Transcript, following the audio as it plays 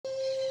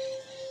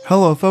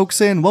Hello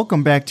folks and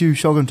welcome back to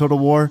Shogun Total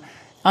War.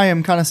 I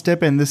am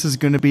Kanastip and this is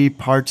going to be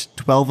part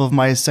 12 of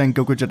my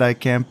Sengoku Jedi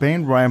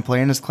campaign where I am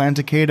playing as Clan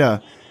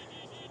Takeda.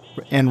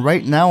 And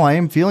right now I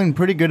am feeling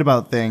pretty good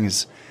about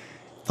things.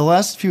 The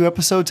last few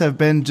episodes have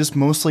been just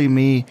mostly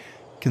me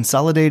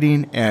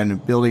consolidating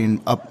and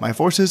building up my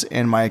forces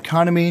and my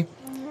economy.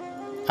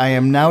 I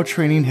am now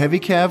training Heavy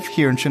Cav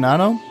here in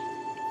Shinano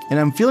and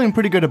I'm feeling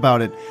pretty good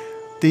about it.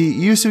 The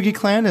Yusugi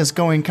clan is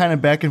going kind of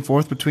back and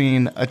forth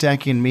between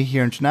attacking me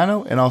here in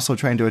Shinano and also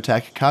trying to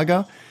attack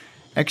Kaga.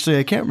 Actually,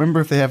 I can't remember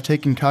if they have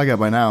taken Kaga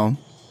by now.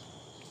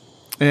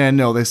 And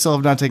no, they still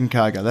have not taken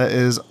Kaga. That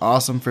is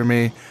awesome for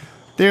me.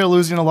 They are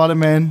losing a lot of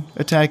men,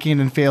 attacking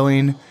and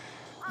failing,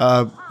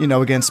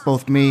 against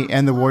both me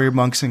and the warrior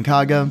monks in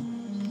Kaga.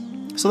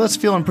 So that's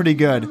feeling pretty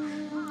good.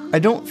 I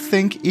don't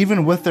think,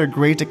 even with their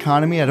great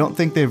economy, I don't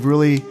think they've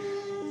really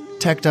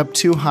teched up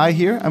too high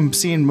here. I'm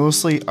seeing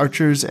mostly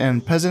archers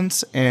and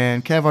peasants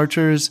and cav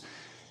archers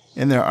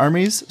in their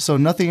armies, so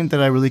nothing that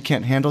I really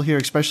can't handle here,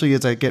 especially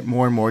as I get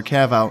more and more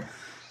cav out.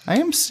 I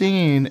am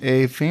seeing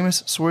a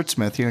famous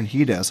swordsmith here in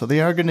Hida, so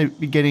they are going to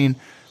be getting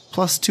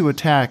 +2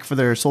 attack for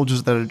their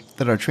soldiers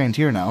that are trained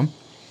here now.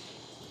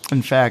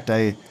 In fact,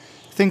 I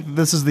think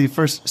this is the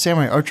first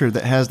samurai archer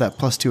that has that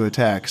 +2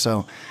 attack,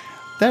 so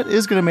that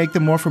is going to make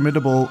them more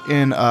formidable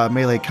in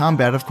melee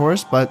combat, of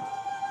course, but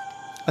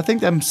I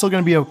think I'm still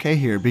going to be okay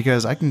here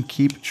because I can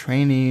keep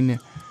training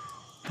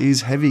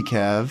these heavy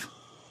cav.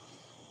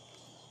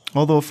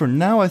 Although for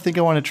now I think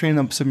I want to train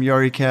up some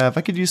Yari cav.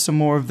 I could use some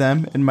more of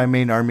them in my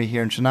main army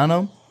here in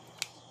Shinano.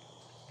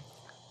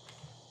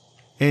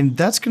 And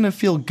that's going to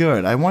feel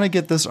good. I want to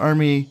get this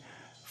army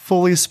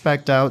fully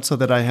spec'd out so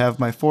that I have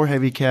my 4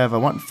 heavy cav. I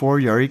want 4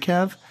 Yari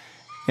cav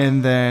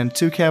and then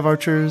 2 cav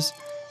archers.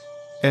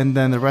 And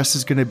then the rest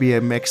is going to be a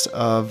mix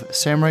of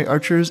samurai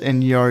archers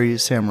and Yari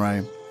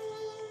samurai.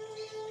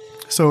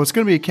 So it's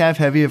going to be a cav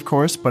heavy, of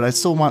course, but I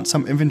still want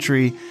some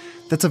infantry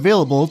that's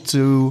available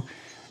to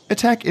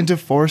attack into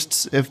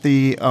forests if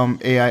the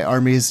AI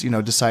armies,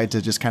 decide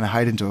to just kind of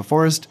hide into a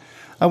forest.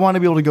 I want to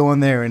be able to go in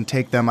there and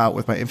take them out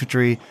with my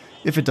infantry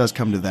if it does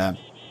come to that.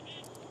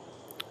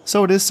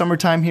 So it is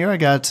summertime here.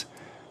 That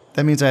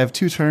means I have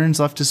 2 turns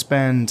left to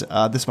spend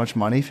this much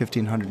money,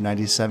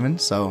 1,597.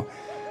 So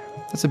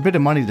that's a bit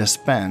of money to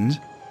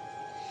spend.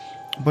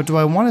 But do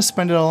I want to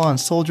spend it all on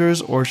soldiers,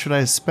 or should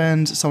I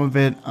spend some of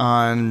it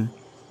on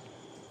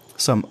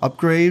some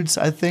upgrades,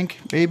 I think,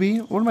 maybe?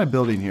 What am I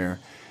building here?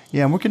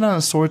 Yeah, I'm working on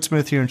a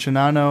swordsmith here in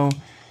Shinano.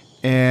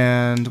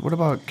 And what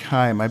about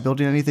Kai? Am I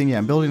building anything? Yeah,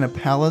 I'm building a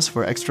palace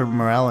for extra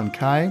morale in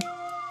Kai.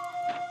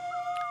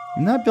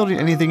 I'm not building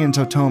anything in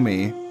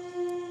Totomi.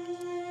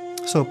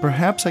 So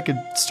perhaps I could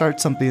start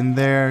something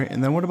there.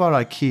 And then what about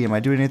Aki? Am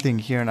I doing anything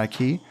here in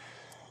Aki?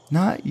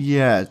 Not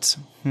yet.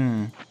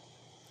 You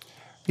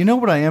know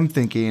what I am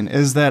thinking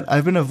is that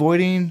I've been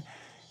avoiding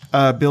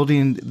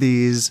building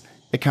these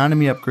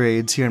economy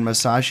upgrades here in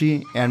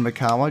Masashi and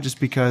Mikawa just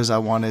because I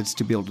wanted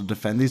to be able to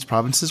defend these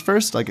provinces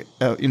first,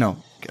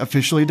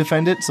 officially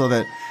defend it so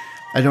that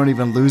I don't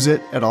even lose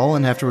it at all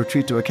and have to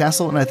retreat to a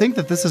castle. And I think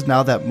that this is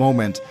now that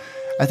moment.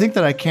 I think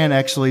that I can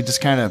actually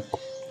just kind of,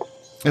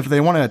 if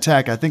they want to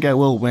attack, I think I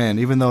will win,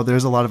 even though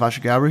there's a lot of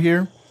Ashigaru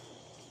here.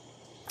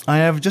 I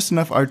have just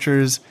enough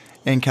archers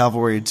and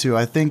cavalry to,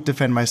 I think,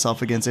 defend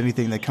myself against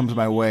anything that comes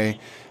my way,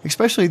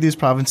 especially these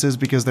provinces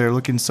because they're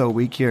looking so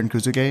weak here in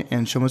Kuzuke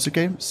and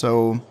Shimosuke.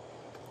 So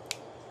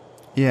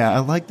yeah, I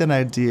like that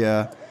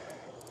idea,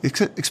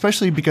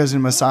 especially because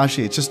in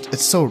Masashi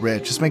it's so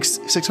rich. It makes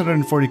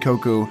 640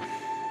 koku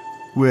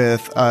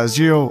with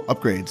 0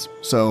 upgrades,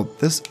 so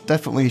this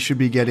definitely should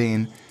be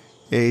getting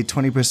a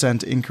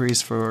 20%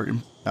 increase for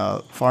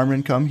farm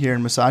income here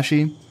in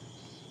Masashi.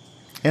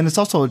 And it's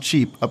also a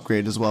cheap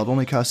upgrade as well. It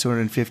only costs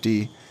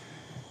 250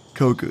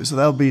 koku, so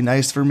that'll be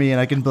nice for me,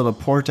 and I can build a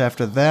port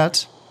after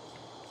that.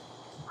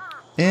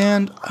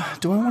 And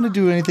do I want to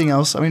do anything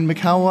else? I mean,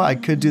 Mikawa, I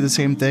could do the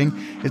same thing.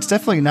 It's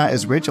definitely not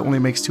as rich. It only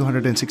makes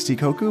 260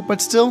 koku,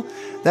 but still,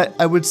 that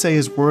I would say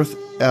is worth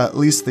at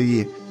least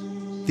the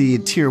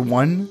tier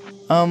 1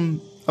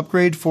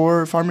 upgrade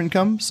for farm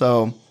income,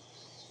 so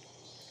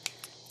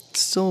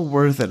it's still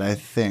worth it, I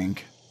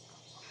think.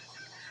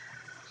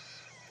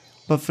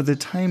 But for the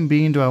time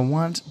being, do I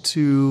want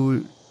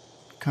to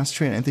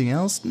concentrate on anything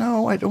else?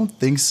 No, I don't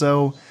think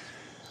so.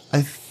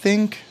 I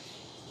think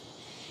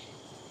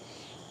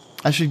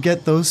I should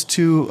get those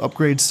 2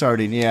 upgrades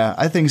starting. Yeah,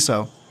 I think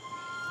so.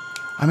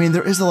 I mean,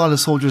 there is a lot of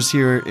soldiers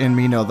here in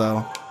Mino,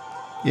 though.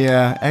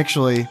 Yeah,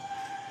 actually.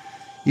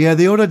 Yeah,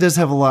 the Oda does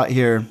have a lot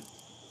here.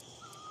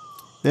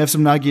 They have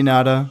some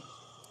Naginata,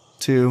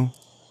 too.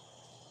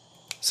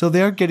 So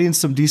they are getting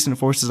some decent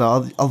forces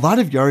out. A lot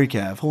of Yari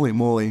cav, holy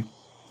moly.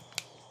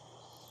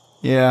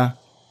 Yeah.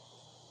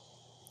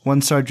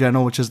 1-star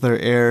general, which is their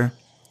heir,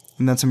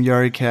 and then some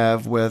Yari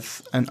cav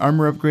with an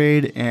armor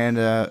upgrade and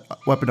a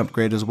weapon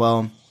upgrade as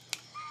well.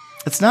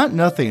 It's not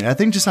nothing. I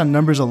think just on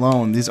numbers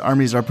alone, these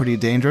armies are pretty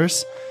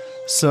dangerous.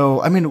 So,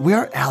 I mean, we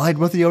are allied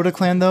with the Oda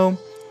clan, though.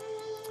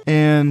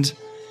 And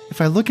if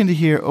I look into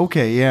here,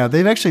 okay, yeah,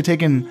 they've actually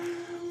taken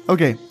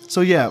Okay,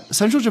 so yeah,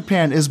 Central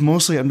Japan is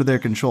mostly under their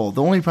control.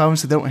 The only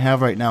province they don't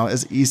have right now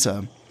is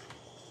Isa.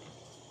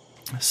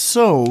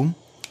 So,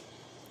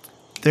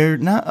 they're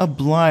not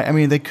obliged. I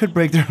mean, they could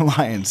break their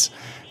alliance,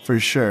 for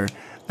sure.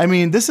 I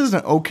mean, this is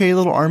an okay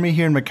little army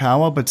here in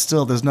Mikawa, but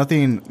still, there's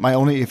nothing. My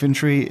only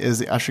infantry is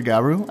the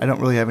Ashigaru. I don't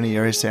really have any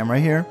Yari Samurai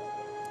here.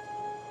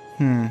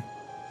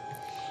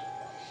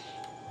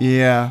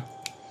 Yeah.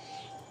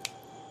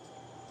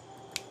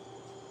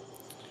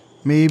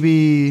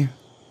 Maybe...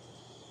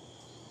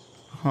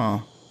 Huh.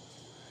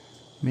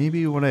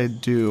 Maybe what I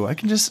do... I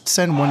can just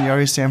send one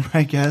Yari Samurai,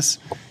 I guess.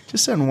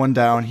 Just send one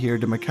down here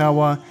to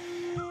Mikawa.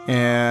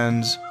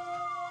 And...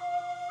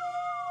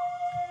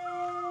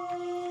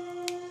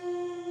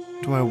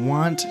 do I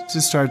want to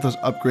start those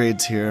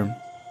upgrades here?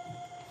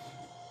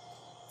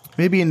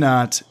 Maybe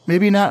not.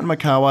 Maybe not in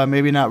Mikawa.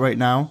 Maybe not right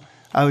now.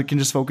 I can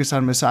just focus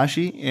on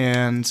Musashi.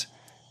 And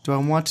do I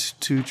want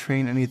to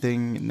train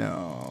anything?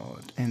 No.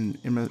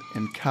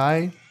 In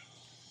Kai?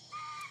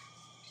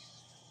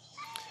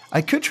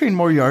 I could train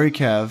more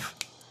Yarikav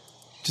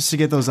just to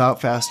get those out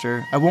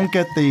faster. I won't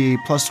get the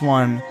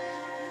 +1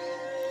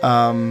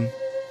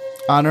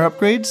 honor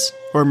upgrades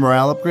or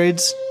morale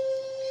upgrades.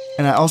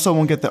 And I also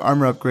won't get the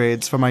armor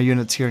upgrades for my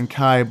units here in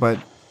Kai, but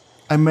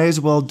I may as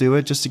well do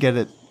it just to get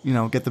it, you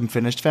know, get them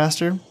finished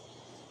faster.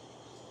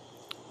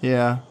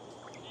 Yeah.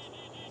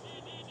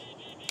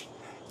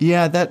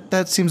 Yeah,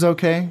 that seems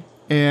okay.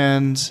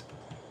 And is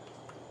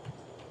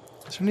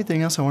there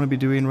anything else I want to be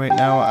doing right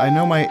now? I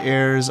know my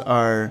heirs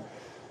are...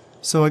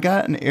 So I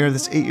got an heir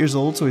that's 8 years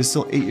old, so he's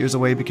still 8 years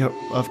away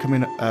of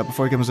coming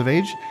before he comes of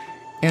age.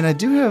 And I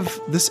do have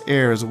this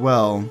heir as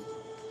well,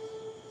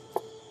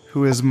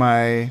 who is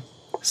my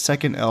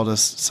second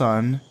eldest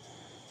son.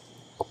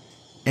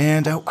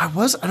 And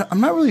I'm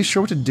not really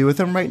sure what to do with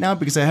him right now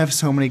because I have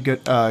so many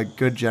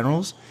good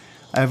generals.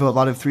 I have a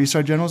lot of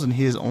 3-star generals, and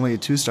he is only a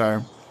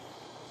 2-star.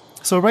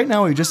 So right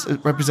now he just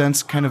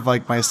represents kind of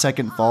like my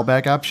second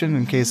fallback option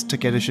in case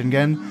Takeda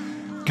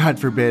Shingen, God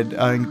forbid,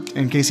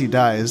 in case he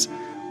dies.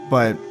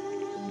 But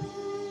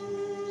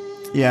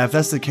yeah, if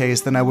that's the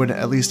case, then I would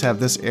at least have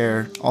this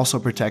heir also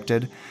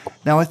protected.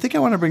 Now I think I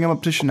want to bring him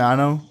up to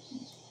Shinano.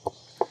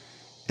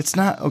 It's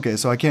not... okay,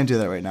 so I can't do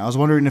that right now. I was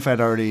wondering if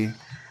I'd already...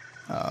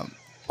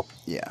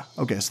 yeah,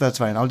 okay, so that's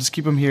fine. I'll just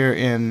keep him here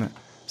in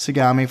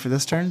Sagami for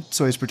this turn,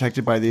 so he's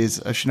protected by these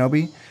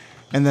shinobi.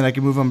 And then I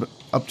can move him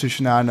up to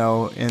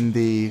Shinano in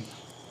the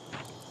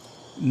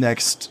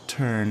next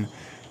turn.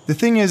 The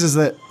thing is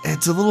that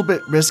it's a little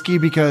bit risky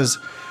because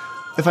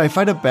if I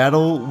fight a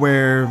battle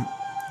where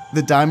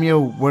the daimyo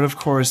would, of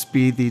course,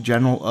 be the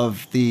general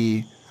of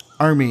the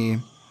army,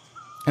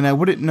 and I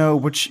wouldn't know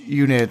which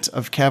unit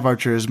of cav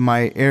archers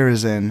my heir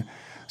is in,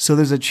 so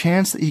there's a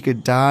chance that he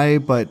could die,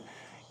 but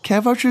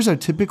cav archers are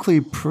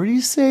typically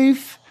pretty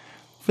safe.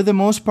 For the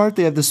most part,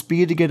 they have the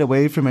speed to get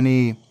away from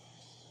anyone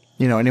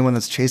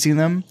that's chasing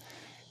them.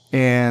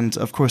 And,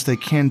 of course, they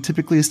can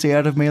typically stay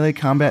out of melee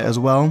combat as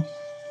well.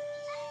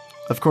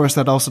 Of course,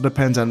 that also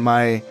depends on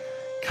my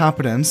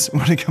competence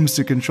when it comes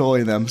to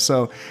controlling them.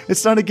 So,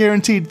 it's not a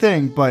guaranteed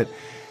thing, but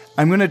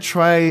I'm going to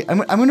try... I'm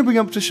going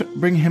to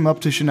bring him up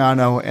to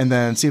Shinano and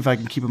then see if I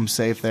can keep him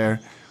safe there.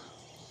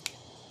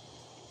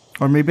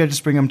 Or maybe I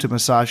just bring him to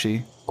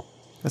Musashi.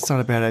 That's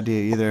not a bad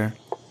idea either.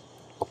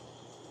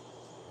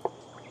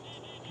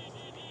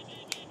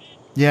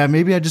 Yeah,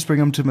 maybe I just bring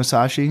him to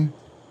Musashi.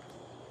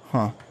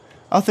 Huh.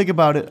 I'll think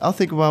about it. I'll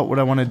think about what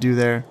I want to do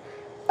there.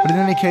 But in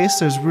any case,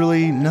 there's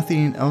really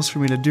nothing else for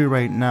me to do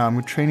right now.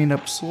 I'm training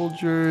up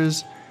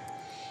soldiers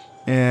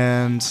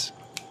and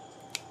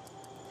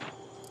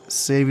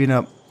saving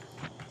up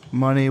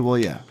money. Well,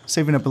 yeah,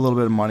 saving up a little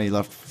bit of money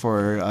left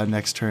for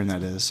next turn,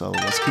 that is. So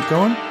let's keep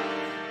going.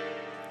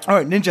 All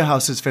right, Ninja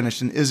House is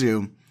finished in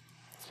Izu.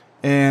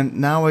 And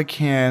now I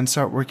can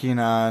start working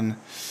on...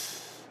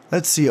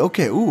 let's see.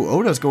 Okay, ooh,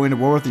 Oda's going to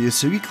war with the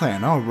Yasugi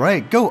clan. All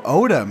right, go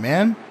Oda,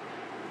 man.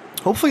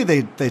 Hopefully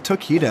they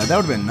took Hida. That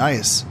would have been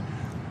nice.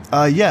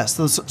 Yes,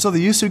 so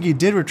the Yasugi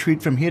did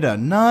retreat from Hida.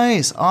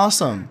 Nice,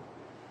 awesome.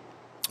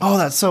 Oh,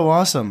 that's so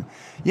awesome.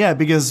 Yeah,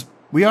 because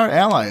we are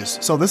allies,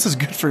 so this is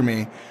good for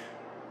me.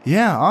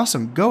 Yeah,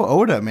 awesome. Go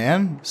Oda,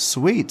 man.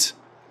 Sweet.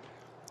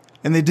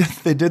 And they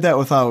did that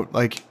without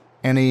like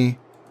any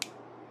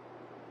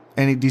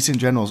decent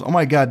generals. Oh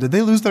my god, did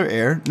they lose their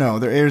heir? No,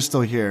 their heir is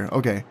still here.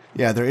 Okay.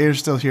 Yeah, their heir is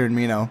still here in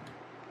Mino.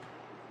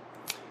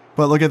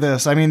 But look at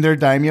this. I mean, their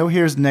daimyo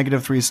here is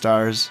 -3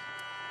 stars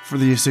for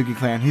the Yasugi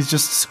clan. He's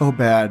just so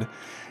bad.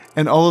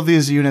 And all of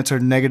these units are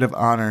negative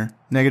honor.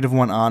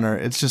 -1 honor.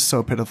 It's just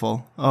so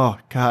pitiful. Oh,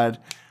 God.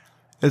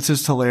 It's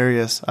just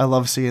hilarious. I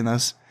love seeing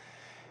this.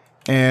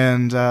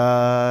 And,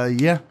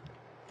 yeah.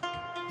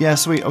 Yeah,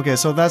 sweet. Okay,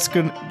 so that's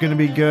gonna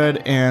be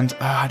good. And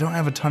I don't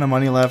have a ton of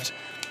money left.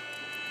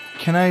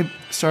 Can I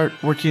start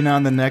working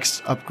on the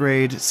next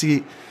upgrade?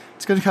 See,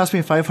 it's going to cost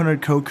me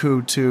 500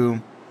 koku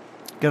to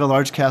get a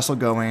large castle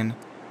going,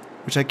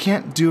 which I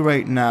can't do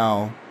right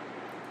now,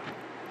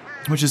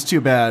 which is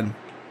too bad.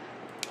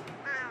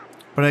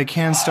 But I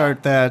can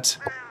start that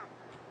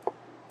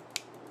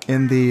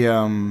in the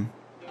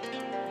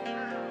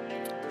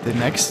the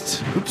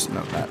next... Oops,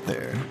 no, not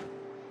there.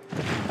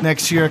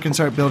 Next year I can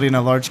start building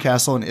a large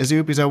castle in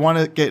Izu because I want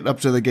to get up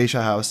to the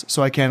geisha house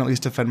so I can at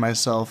least defend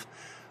myself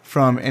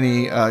from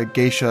any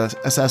geisha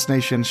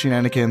assassination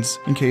shenanigans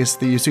in case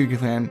the Yasugi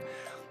clan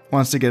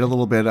wants to get a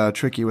little bit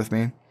tricky with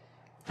me.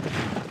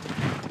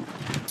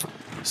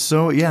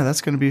 So yeah,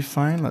 that's going to be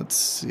fine. Let's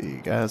see,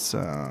 guys.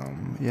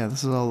 Yeah,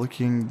 this is all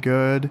looking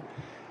good.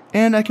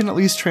 And I can at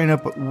least train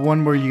up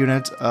one more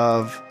unit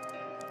of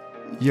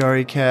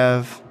Yari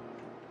Cav.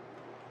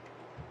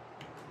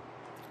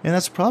 And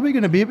that's probably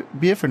going to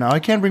be it for now. I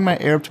can't bring my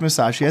heir up to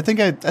Musashi. I think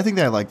that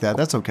I like that.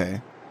 That's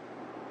okay.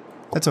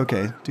 That's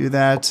okay. Do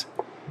that.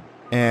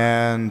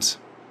 And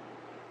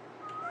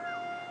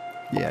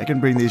yeah, I can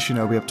bring the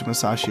shinobi up to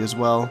Musashi as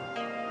well.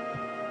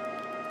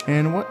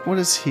 And what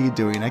is he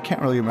doing? I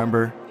can't really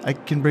remember. I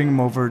can bring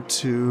him over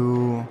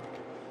to...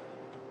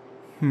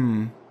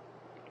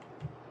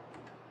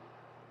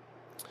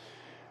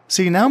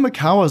 See, now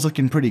Mikawa is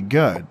looking pretty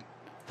good.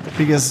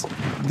 Because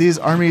these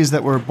armies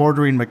that were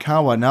bordering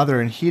Mikawa, now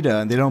they're in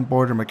Hida, and they don't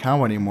border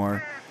Mikawa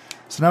anymore.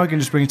 So now we can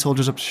just bring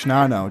soldiers up to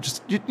Shinano.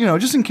 Just, you know,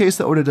 just in case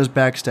the Oda does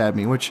backstab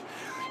me, which...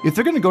 If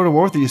they're going to go to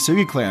war with the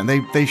Yasugi clan,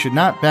 they should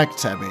not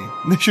backstab me.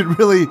 They should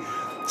really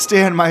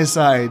stay on my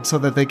side so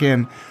that they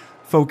can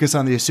focus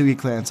on the Yasugi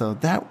clan. So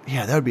that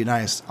would be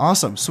nice.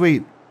 Awesome.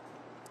 Sweet.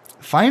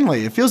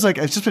 Finally, it feels like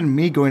it's just been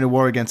me going to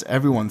war against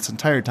everyone this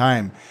entire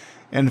time.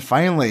 And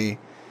finally,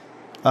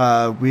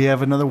 we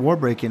have another war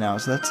breaking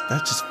out. So that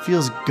just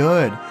feels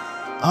good.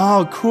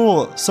 Oh,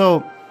 cool.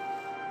 So,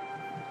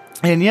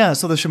 and yeah,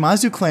 so the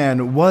Shimazu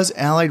clan was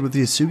allied with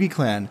the Yasugi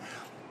clan.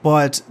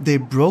 But they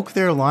broke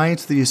their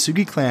alliance with the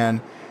Yasugi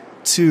clan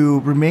to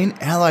remain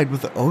allied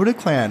with the Oda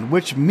clan,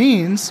 which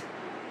means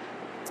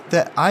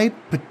that I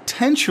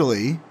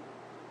potentially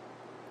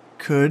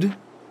could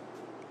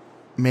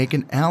make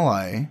an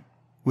ally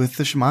with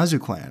the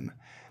Shimazu clan.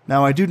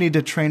 Now, I do need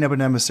to train up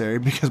an emissary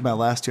because my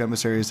last two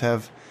emissaries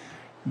have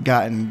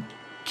gotten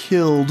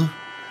killed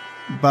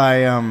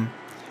by,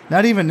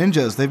 not even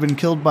ninjas. They've been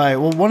killed by,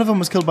 well, one of them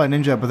was killed by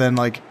ninja, but then,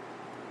 like,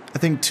 I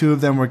think two of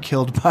them were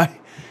killed by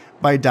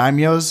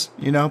daimyos,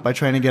 you know, by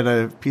trying to get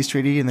a peace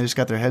treaty, and they just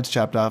got their heads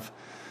chopped off.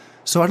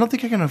 So I don't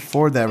think I can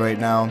afford that right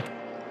now.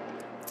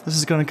 This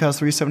is going to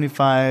cost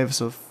 $375,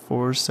 so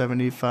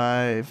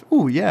 $475.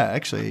 Ooh, yeah,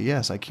 actually,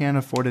 yes, I can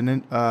afford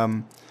an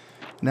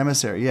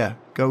emissary. Yeah,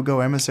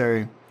 go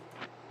emissary.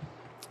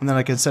 And then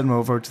I can send them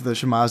over to the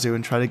Shimazu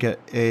and try to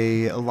get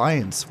a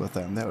alliance with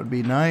them. That would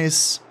be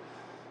nice,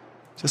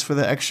 just for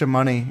the extra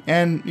money,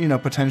 and you know,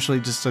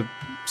 potentially just to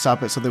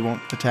stop it so they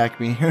won't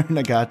attack me here in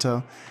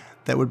Nagato.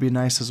 That would be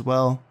nice as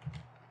well.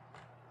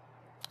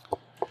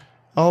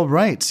 All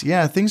right.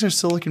 Yeah, things are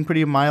still looking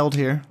pretty mild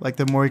here. Like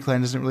the Mori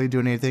clan doesn't really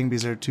do anything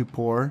because they're too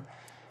poor.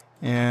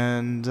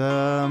 And,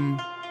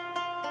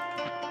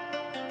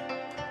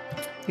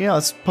 yeah,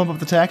 let's pump up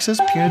the taxes.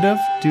 Punitive.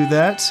 Do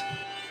that.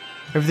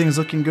 Everything's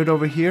looking good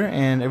over here,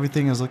 and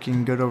everything is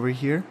looking good over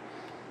here.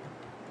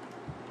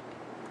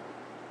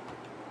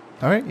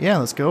 All right. Yeah,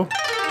 let's go.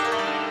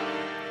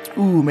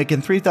 Ooh,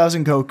 making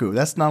 3,000 koku.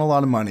 That's not a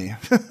lot of money.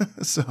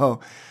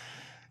 So...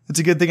 It's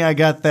a good thing I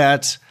got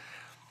that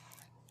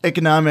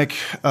economic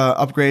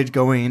upgrade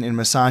going in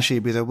Musashi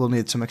because I will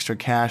need some extra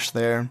cash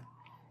there.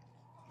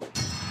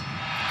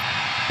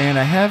 And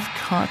I have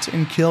caught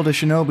and killed a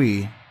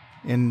shinobi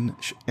in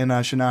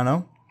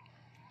Shinano.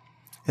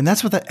 And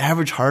that's with the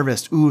average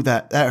harvest. Ooh,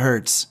 that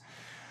hurts.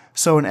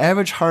 So an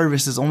average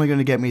harvest is only going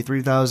to get me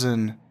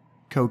 3,000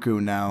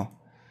 koku now.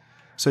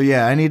 So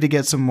yeah, I need to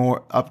get some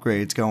more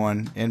upgrades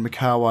going in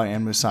Mikawa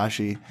and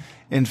Musashi.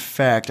 In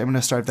fact, I'm going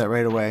to start that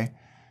right away.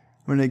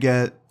 I'm going to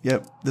get,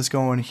 yep, this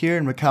going here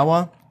in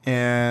Mikawa,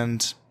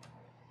 and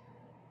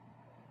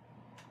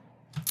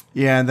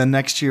yeah, and then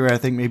next year I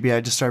think maybe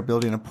I just start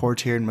building a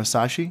port here in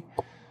Musashi.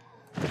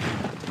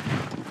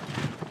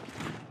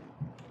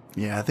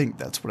 Yeah, I think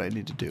that's what I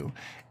need to do.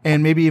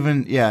 And maybe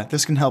even, yeah,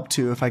 this can help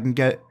too if I can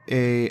get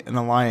an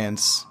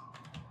alliance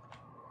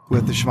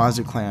with the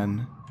Shimazu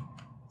clan.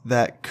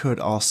 That could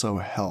also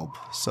help.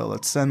 So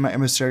let's send my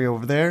emissary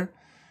over there,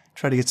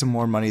 try to get some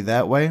more money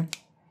that way.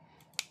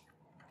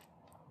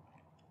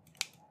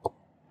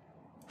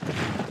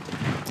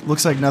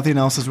 Looks like nothing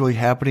else is really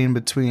happening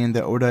between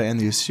the Oda and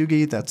the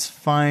Yasugi. That's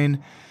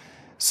fine.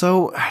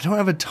 So I don't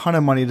have a ton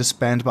of money to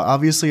spend, but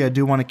obviously I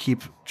do want to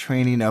keep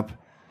training up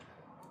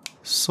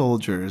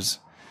soldiers.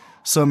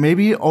 So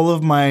maybe all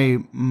of my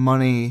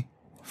money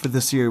for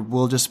this year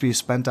will just be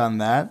spent on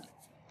that.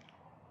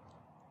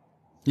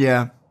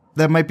 Yeah,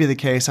 that might be the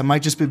case. I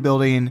might just be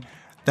building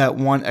that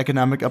one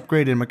economic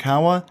upgrade in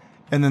Mikawa,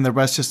 and then the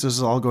rest just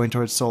is all going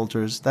towards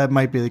soldiers. That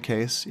might be the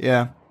case.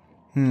 Yeah.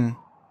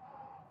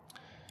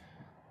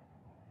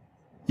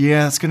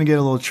 Yeah, it's going to get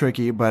a little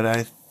tricky, but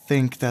I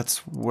think that's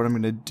what I'm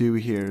going to do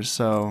here.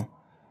 So,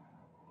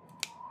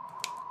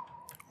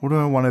 what do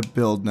I want to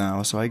build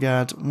now? So I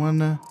got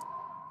 1,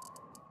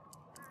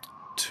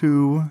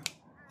 2,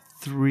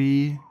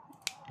 3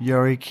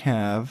 Yari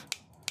Cav.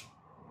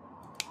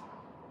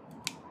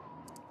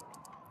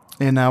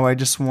 And now I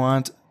just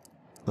want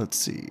let's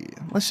see.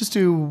 Let's just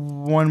do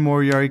one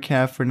more Yari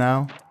Cav for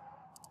now.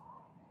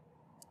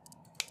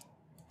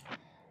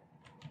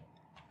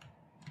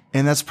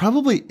 And that's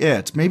probably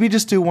it. Maybe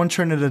just do one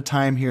turn at a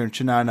time here in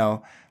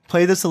Shinano.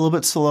 Play this a little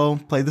bit slow.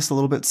 Play this a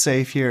little bit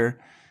safe here.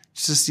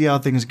 Just to see how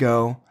things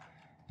go.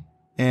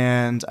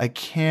 And I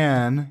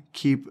can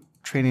keep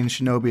training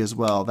Shinobi as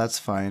well. That's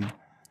fine.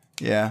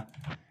 Yeah.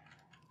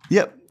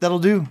 Yep, that'll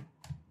do.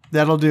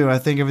 That'll do. I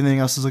think everything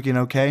else is looking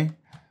okay.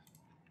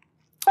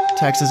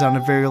 Tax is down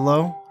to very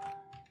low.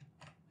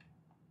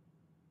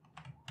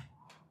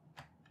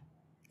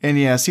 And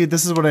yeah, see,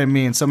 this is what I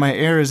mean. So my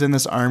heir is in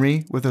this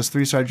army with this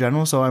 3-star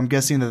general. So I'm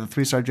guessing that the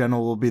 3-star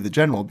general will be the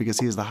general because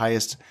he is the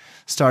highest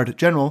starred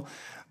general.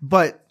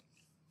 But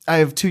I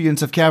have 2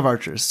 units of cav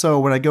archers. So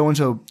when I go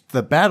into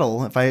the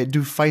battle, if I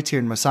do fight here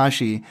in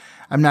Masashi,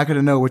 I'm not going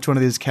to know which one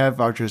of these cav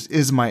archers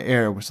is my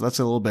heir. So that's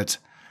a little bit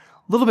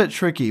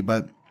tricky,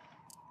 but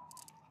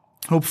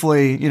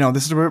hopefully, you know,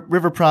 this is a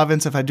river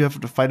province. If I do have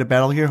to fight a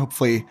battle here,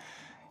 hopefully,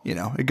 you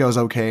know, it goes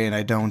okay and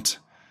I don't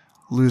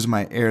lose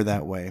my heir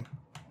that way.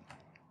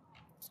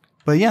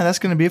 But yeah, that's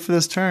going to be it for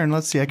this turn.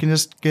 Let's see. I can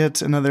just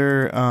get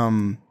another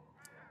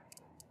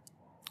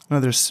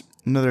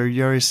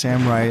Yari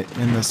Samurai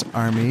in this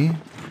army.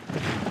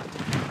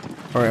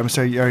 Or I'm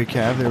sorry, Yari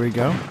Cav. There we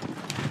go.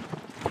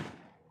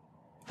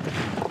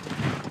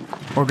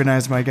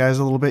 Organize my guys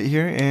a little bit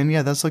here, and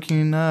yeah, that's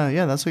looking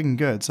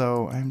good.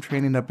 So I'm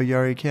training up a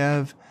Yari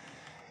Cav,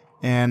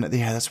 and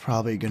yeah, that's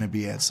probably going to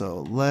be it.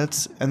 So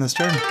let's end this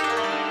turn.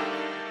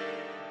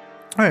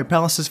 All right,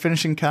 Palace is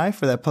finishing Kai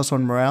for that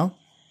 +1 morale.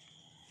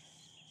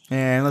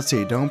 And let's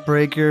see, don't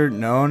break your...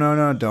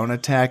 No, don't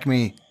attack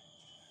me.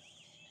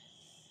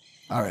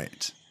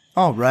 Alright.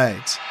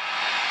 Alright.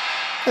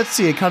 Let's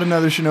see, I caught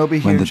another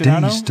shinobi here in Shinano.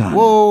 When the day is done,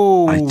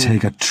 whoa! I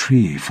take a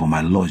tree for my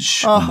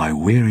lodge on my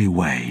weary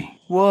way.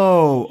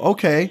 Whoa,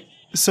 okay.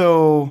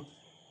 So,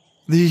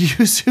 the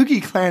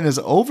Yusugi clan is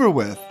over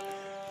with.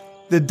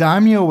 The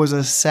daimyo was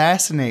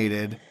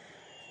assassinated.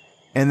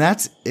 And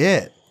that's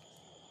it.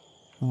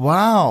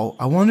 Wow,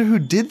 I wonder who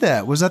did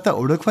that. Was that the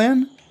Oda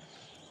clan?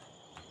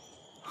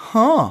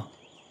 Huh.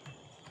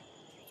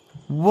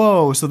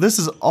 Whoa, so this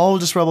is all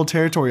just rebel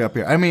territory up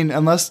here. I mean,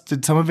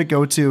 did some of it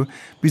go to...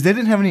 Because they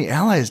didn't have any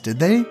allies, did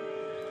they?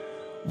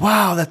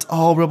 Wow, that's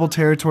all rebel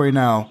territory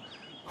now.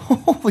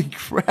 Holy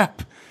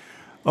crap.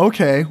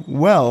 Okay,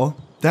 well,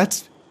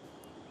 that's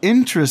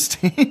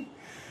interesting.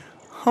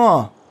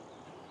 Huh.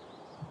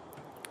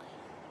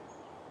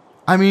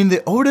 I mean,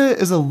 the Oda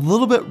is a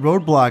little bit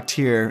roadblocked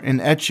here in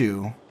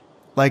Echu.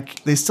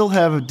 Like, they still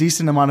have a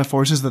decent amount of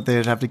forces that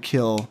they'd have to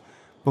kill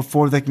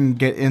before they can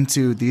get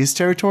into these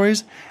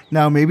territories.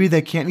 Now, maybe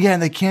they can't... Yeah,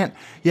 and they can't...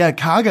 Yeah,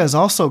 Kaga is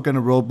also going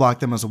to roadblock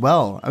them as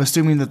well. I'm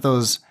assuming that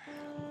those...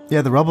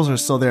 Yeah, the rebels are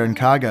still there in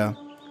Kaga.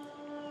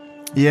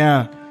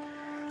 Yeah.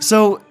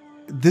 So,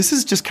 this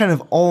is just kind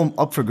of all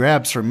up for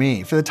grabs for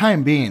me, for the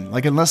time being.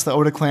 Like, unless the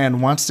Oda clan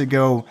wants to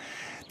go...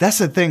 That's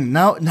the thing.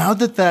 Now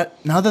that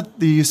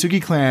the Yusugi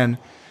clan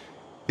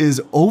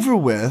is over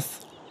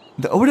with,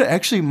 the Oda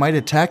actually might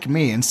attack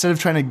me instead of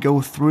trying to go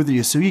through the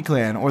Yusugi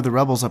clan or the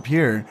rebels up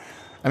here.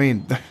 I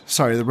mean,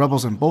 sorry, the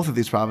rebels in both of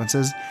these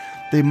provinces.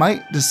 They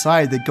might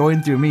decide that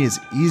going through me is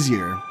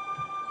easier.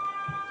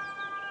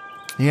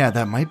 Yeah,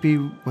 that might be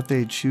what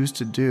they choose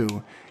to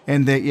do.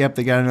 And they got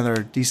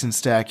another decent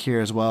stack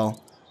here as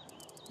well.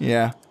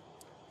 Yeah.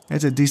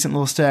 It's a decent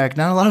little stack.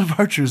 Not a lot of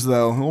archers,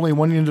 though. Only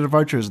 1 unit of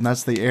archers, and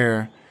that's the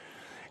heir.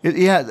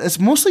 Yeah, it's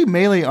mostly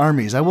melee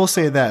armies. I will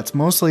say that. It's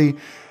mostly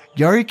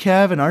Yari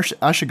Cav and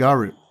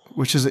Ashigaru,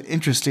 which is an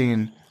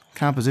interesting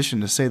composition,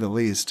 to say the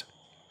least.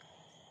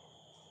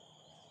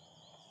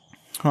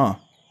 Huh.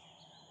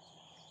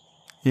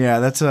 Yeah,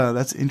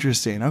 that's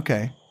interesting.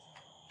 Okay.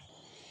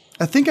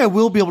 I think I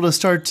will be able to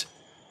start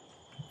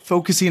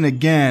focusing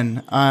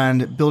again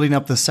on building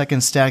up the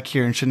second stack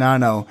here in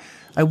Shinano.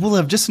 I will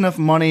have just enough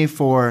money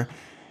to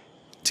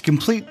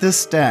complete this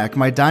stack,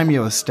 my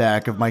daimyo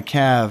stack of my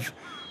cav,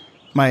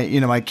 my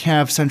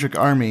cav-centric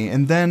army,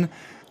 and then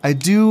I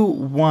do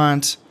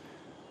want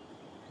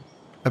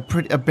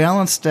a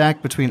balanced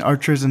stack between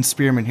archers and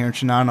spearmen here in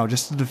Shinano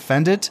just to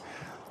defend it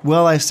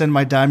while I send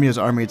my daimyo's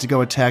army to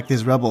go attack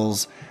these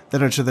rebels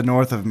that are to the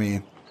north of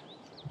me.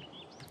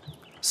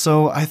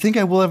 So I think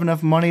I will have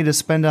enough money to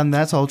spend on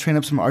that, so I'll train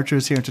up some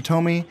archers here in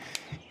Totomi.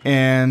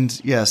 And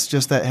yes,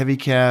 just that heavy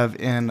cav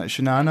in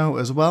Shinano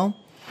as well.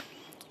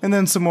 And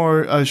then some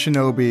more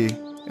shinobi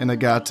in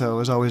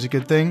Nagato is always a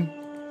good thing.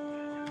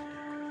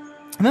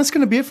 And that's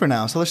going to be it for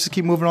now, so let's just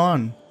keep moving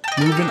on.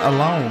 Moving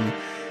along.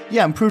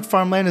 Yeah, improved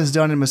farmland is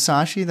done in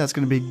Masashi. That's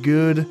going to be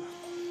good.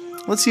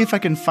 Let's see if I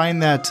can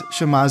find that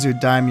Shimazu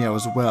Daimyo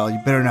as well. You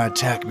better not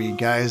attack me,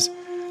 guys.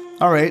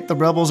 Alright, the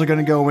rebels are going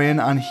to go in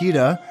on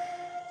Hida.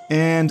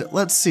 And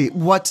let's see.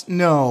 What?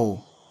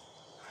 No.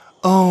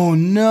 Oh,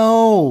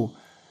 no.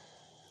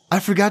 I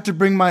forgot to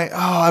bring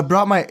I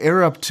brought my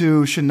heir up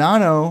to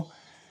Shinano.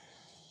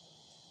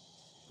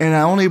 And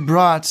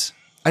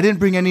I didn't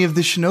bring any of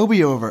the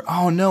shinobi over.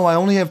 Oh, no, I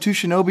only have 2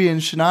 shinobi in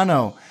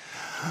Shinano.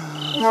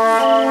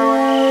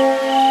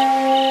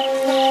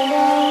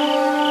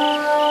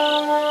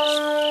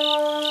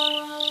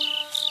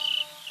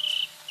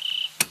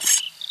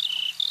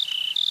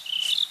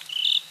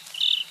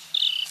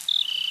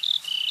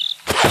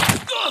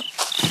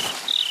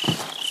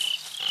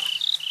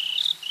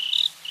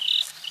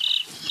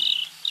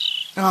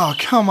 Oh,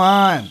 come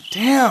on.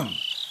 Damn.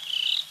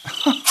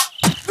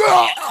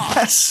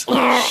 That's so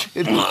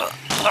shitty.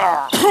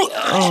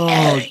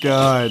 Oh,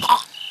 God.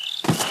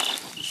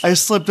 I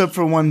slipped up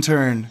for one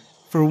turn.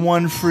 For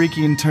one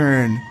freaking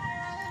turn.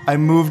 I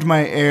moved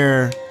my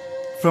heir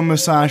from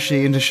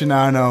Musashi into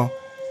Shinano.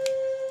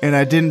 And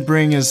I didn't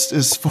bring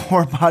his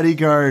 4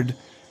 bodyguard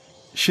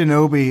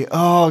shinobi.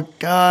 Oh,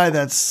 God,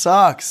 that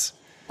sucks.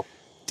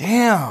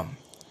 Damn.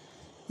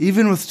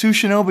 Even with 2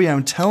 shinobi,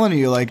 I'm telling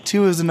you, like,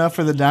 2 is enough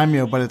for the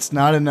daimyo, but it's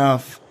not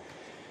enough.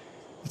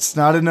 It's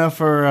not enough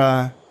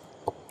for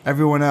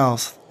everyone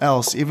else,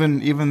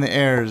 even the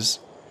heirs.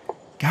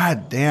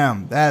 God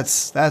damn,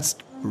 that's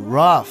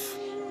rough.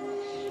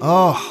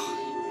 Oh.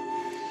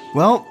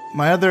 Well,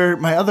 my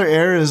other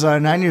heir is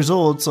 9 years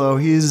old, so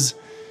he's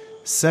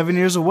 7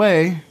 years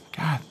away.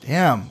 God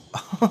damn.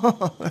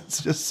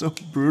 That's just so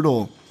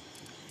brutal.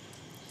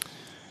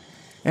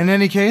 In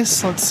any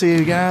case, let's see.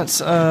 We got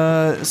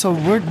so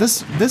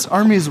this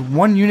army is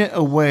 1 unit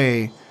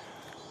away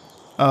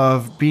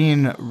of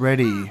being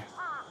ready.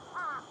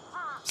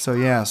 So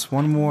yes,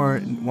 one more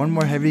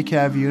heavy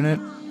cav unit,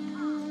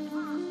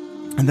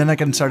 and then I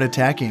can start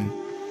attacking.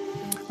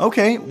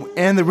 Okay,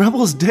 and the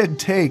rebels did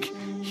take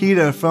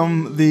Hida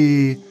from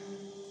the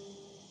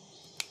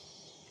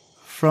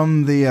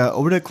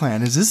Oda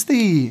clan. Is this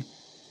the?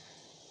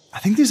 I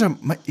think these are.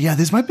 Yeah,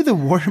 these might be the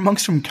warrior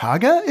monks from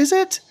Kaga. Is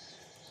it?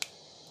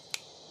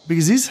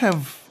 Because these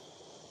have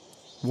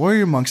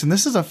warrior monks, and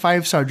this is a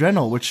 5-star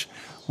general, which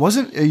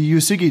wasn't a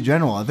Yusugi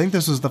general. I think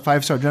this was the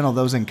 5-star general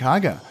that was in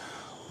Kaga.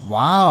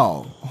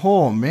 Wow.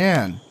 Oh,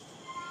 man.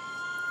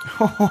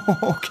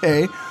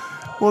 Okay.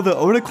 Well, the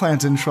Oda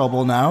clan's in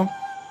trouble now.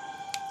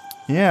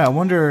 Yeah, I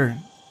wonder...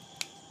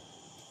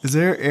 Is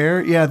their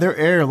heir? Yeah, their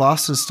heir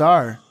lost his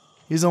star.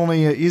 He's a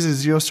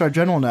 0-star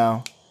general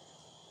now.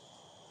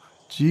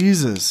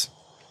 Jesus.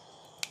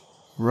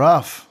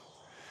 Rough.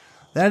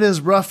 That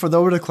is rough for the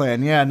Oda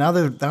clan. Yeah, now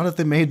that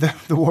they made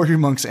the warrior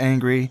monks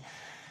angry,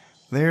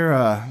 they're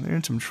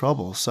in some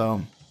trouble.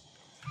 So,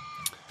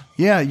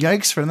 yeah,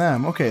 yikes for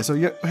them. Okay, so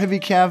heavy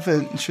cav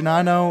in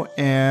Shinano,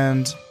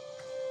 and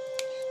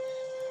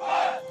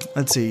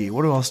let's see,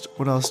 what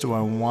else do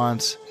I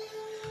want?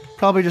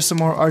 Probably just some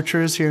more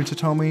archers here in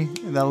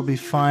Totomi. That'll be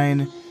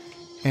fine.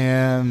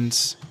 And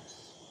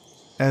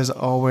as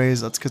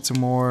always, let's get some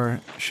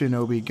more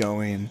shinobi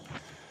going,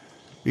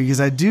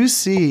 because I do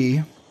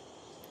see.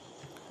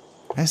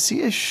 I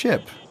see a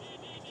ship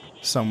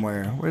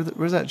somewhere.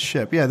 Where's that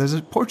ship? Yeah, there's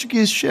a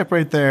Portuguese ship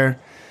right there.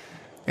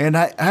 And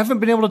I haven't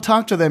been able to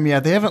talk to them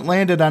yet. They haven't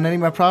landed on any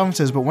of my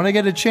provinces. But when I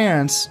get a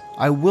chance,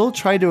 I will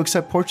try to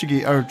accept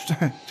Portuguese. Or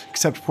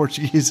accept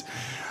Portuguese.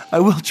 I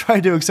will try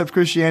to accept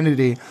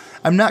Christianity.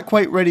 I'm not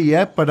quite ready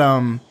yet, but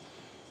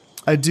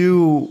I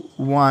do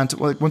want...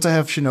 Like, once I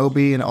have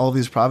shinobi in all of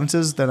these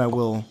provinces, then I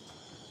will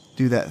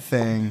do that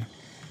thing.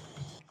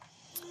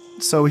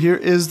 So here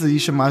is the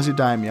Shimazu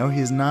Daimyo.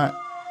 He's not...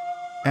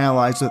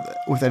 allies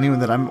with anyone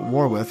that I'm at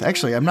war with.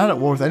 Actually, I'm not at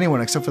war with anyone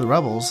except for the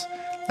rebels.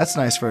 That's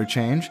nice for a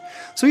change.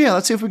 So yeah,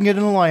 let's see if we can get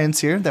an alliance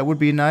here. That would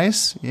be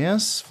nice.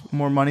 Yes,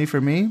 more money for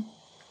me.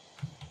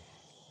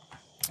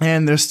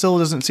 And there still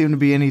doesn't seem to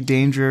be any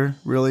danger,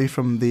 really,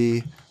 from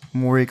the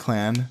Mori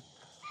clan.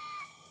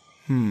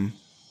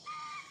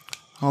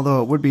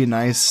 Although it would be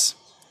nice,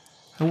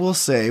 I will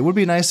say, it would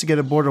be nice to get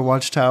a border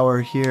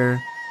watchtower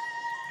here,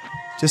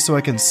 just so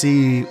I can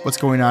see what's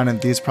going on in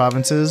these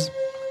provinces.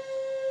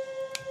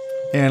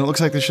 And it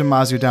looks like the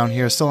Shimazu down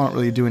here still aren't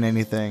really doing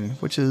anything,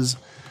 which is,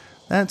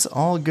 that's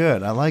all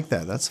good. I like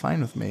that. That's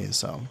fine with me,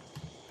 so.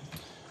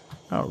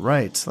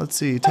 Alright, let's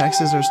see.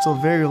 Taxes are still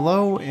very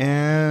low,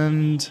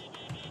 and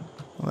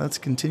let's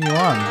continue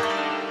on.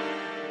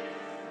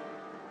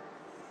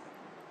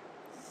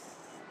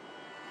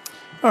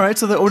 Alright,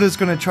 so the Oda's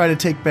going to try to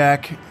take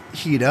back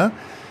Hida.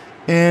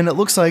 And it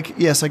looks like,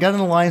 yes, I got an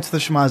alliance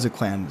with the Shimazu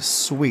clan.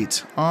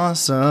 Sweet.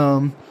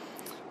 Awesome.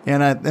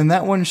 And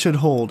that one should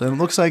hold. And it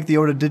looks like the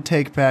Oda did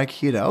take back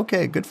Hida.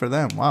 Okay, good for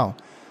them. Wow.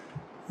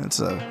 That's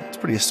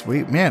pretty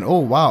sweet. Man, oh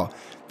wow.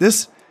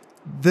 This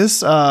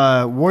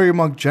warrior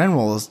monk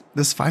general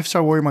this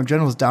 5-star warrior monk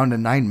general is down to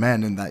 9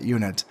 men in that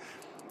unit.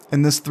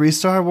 And this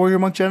 3-star warrior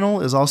monk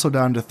general is also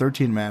down to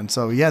 13 men.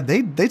 So yeah,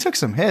 they took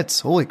some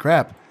hits. Holy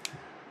crap.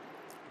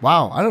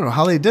 Wow, I don't know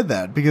how they did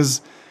that,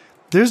 because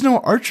there's no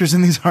archers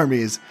in these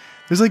armies.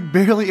 There's like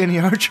barely any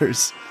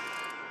archers.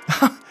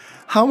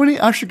 How many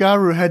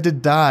Ashigaru had to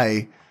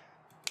die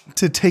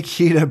to take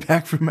Hida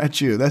back from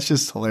Mechu? That's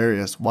just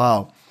hilarious.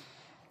 Wow.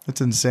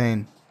 That's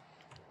insane.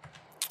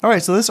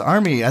 Alright, so this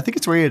army, I think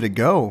it's ready to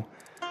go.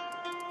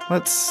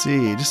 Let's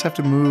see. Just have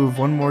to move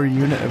one more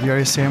unit of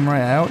Yari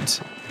Samurai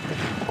out.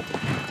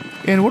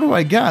 And what do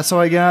I got? So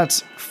I got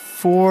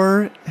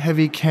 4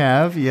 heavy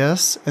cav,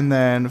 yes, and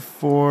then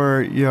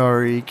 4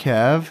 Yari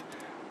cav,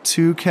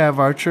 2 cav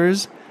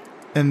archers,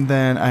 and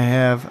then I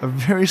have a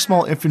very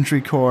small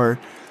infantry corps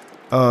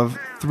of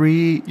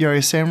 3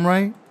 Yari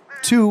Samurai,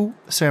 2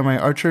 Samurai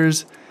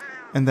archers,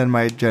 and then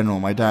my general,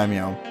 my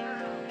daimyo.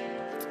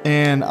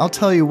 And I'll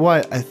tell you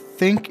what, I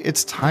think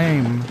it's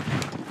time.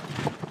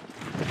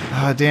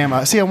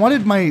 Damn. See, I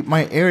wanted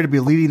my heir to be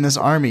leading this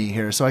army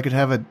here so I could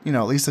have a, you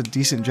know, at least a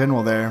decent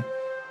general there.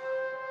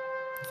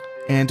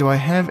 And do I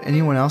have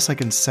anyone else I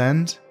can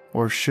send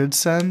or should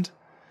send?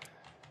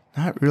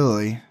 Not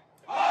really.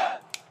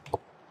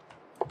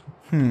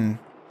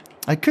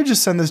 I could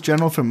just send this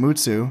general from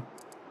Mutsu.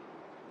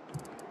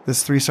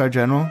 This 3-star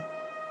general.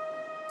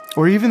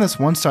 Or even this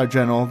 1-star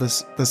general,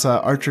 this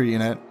archer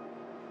unit.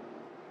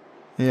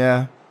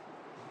 Yeah.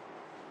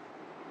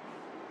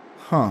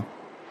 Huh.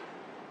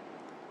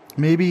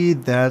 Maybe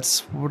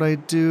that's what I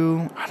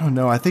do. I don't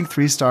know. I think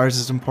 3 stars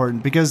is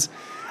important because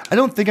I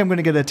don't think I'm going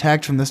to get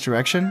attacked from this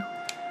direction.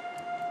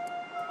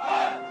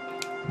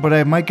 But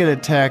I might get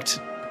attacked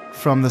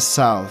from the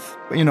south.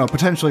 You know,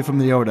 potentially from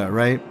the Oda,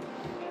 right?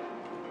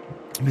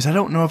 Because I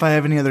don't know if I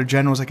have any other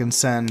generals I can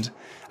send.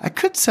 I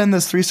could send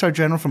this 3-star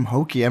general from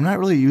Hoki. I'm not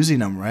really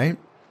using him, right?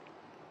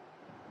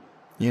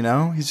 You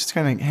know? He's just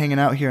kind of hanging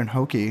out here in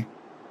Hoki.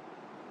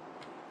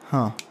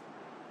 Huh.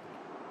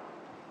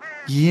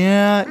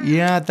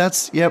 Yeah,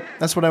 that's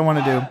what I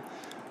want to do.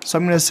 So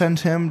I'm going to send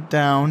him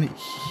down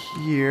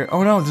here.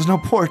 Oh no, there's no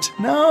port.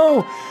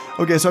 No!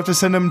 Okay, so I have to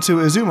send him to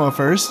Izumo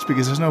first,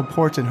 because there's no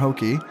port in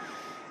Hoki.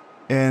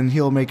 And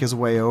he'll make his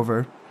way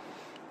over.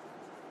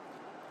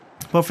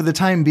 But for the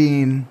time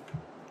being,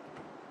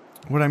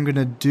 what I'm going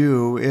to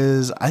do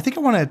is, I think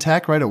I want to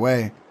attack right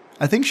away.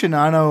 I think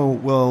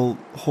Shinano will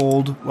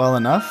hold well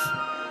enough.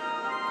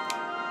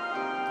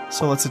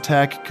 So let's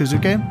attack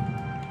Kazuke.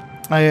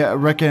 I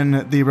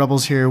reckon the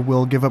rebels here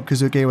will give up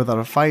Kazuke without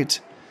a fight.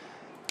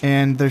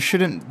 And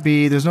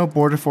there's no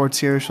border forts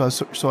here,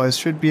 so I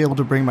should be able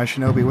to bring my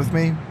shinobi with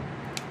me.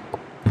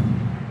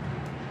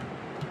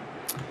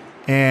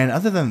 And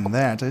other than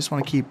that, I just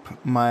want to keep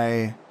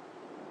my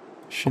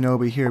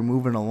shinobi here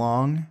moving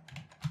along.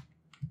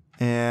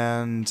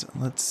 And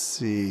let's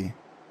see.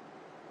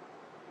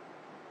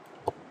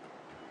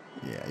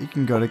 Yeah, you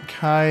can go to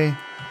Kai.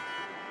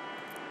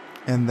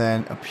 And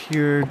then up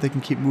here, they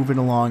can keep moving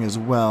along as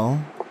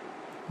well.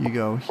 You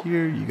go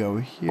here, you go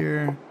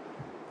here.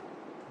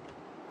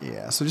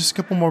 Yeah, so just a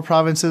couple more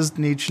provinces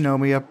need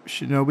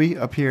shinobi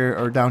up here,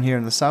 or down here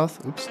in the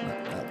south. Oops,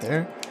 not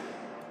there.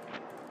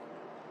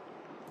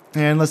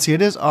 And let's see,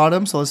 it is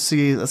autumn, so let's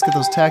get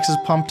those taxes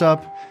pumped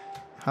up.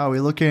 How are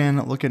we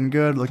looking? Looking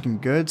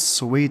good,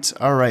 sweet.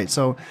 Alright,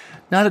 so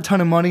not a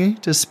ton of money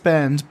to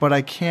spend, but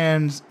I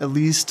can at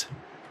least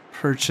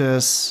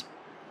purchase...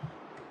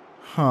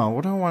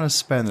 what do I want to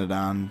spend it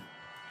on?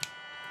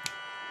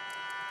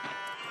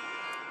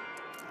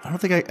 I don't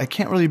think I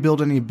can't really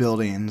build any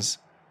buildings.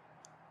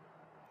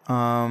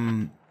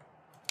 More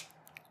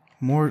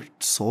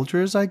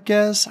soldiers, I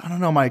guess? I don't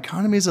know, my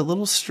economy is a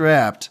little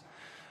strapped.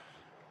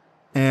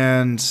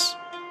 And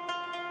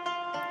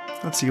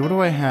let's see, what do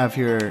I have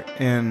here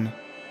in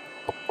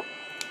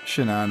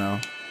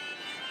Shinano?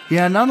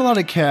 Yeah, not a lot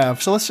of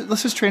cav. So let's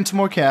just train some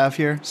more cav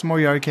here. Some more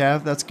yard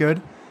cav, that's good.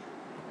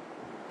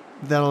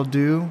 That'll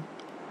do.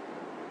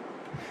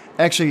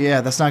 Actually,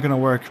 yeah, that's not going to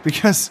work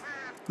because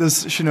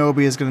this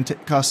shinobi is going to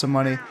cost some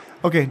money.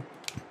 Okay,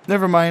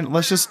 never mind.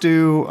 Let's just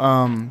do,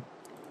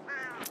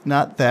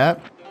 not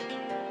that.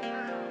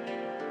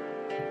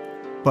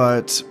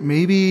 But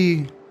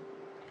maybe...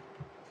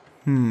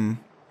 Is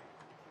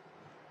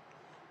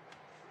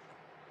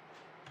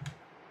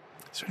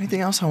there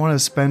anything else I want to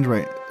spend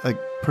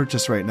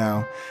purchase right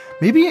now?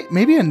 Maybe a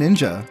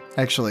ninja,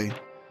 actually.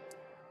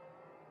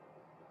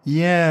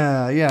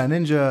 Yeah,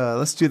 ninja.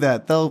 Let's do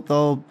that.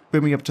 They'll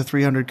bring me up to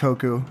 300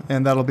 koku,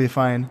 and that'll be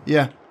fine.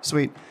 Yeah,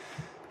 sweet.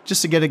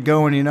 Just to get it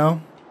going, you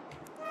know.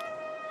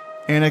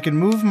 And I can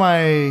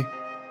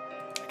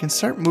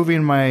start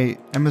moving my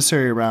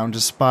emissary around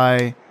to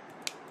spy.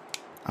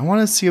 I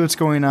want to see what's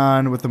going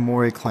on with the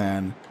Mori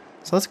clan.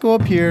 So let's go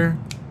up here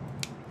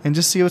and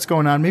just see what's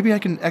going on. Maybe I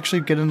can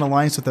actually get an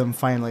alliance with them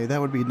finally. That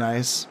would be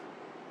nice.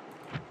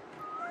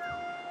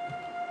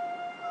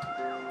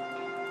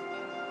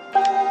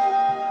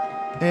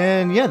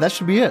 And yeah, that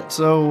should be it.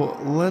 So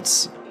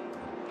let's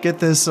get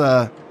this,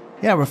 yeah,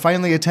 we're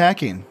finally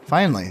attacking.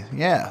 Finally.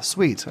 Yeah,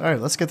 sweet. All right,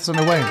 let's get this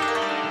underway.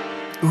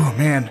 Ooh,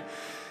 man.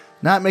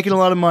 Not making a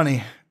lot of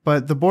money.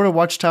 But the border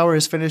watchtower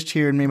is finished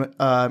here in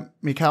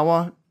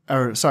Mimasaka,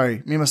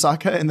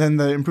 and then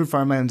the improved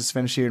farmland is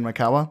finished here in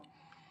Mikawa.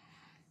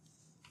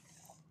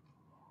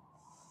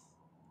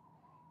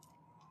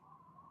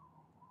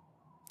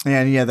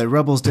 And yeah, the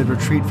rebels did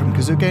retreat from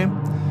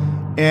Kazuke.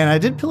 And I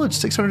did pillage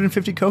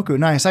 650 koku.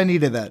 Nice, I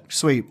needed that.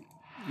 Sweet.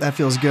 That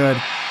feels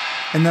good.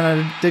 And then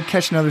I did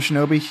catch another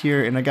shinobi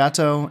here in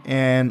Nagato.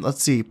 And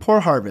let's see, poor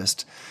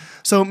harvest.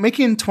 So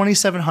making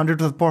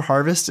 2,700 with poor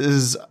harvest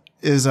is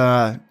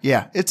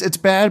yeah, it's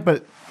bad,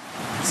 but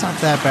it's not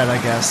that bad,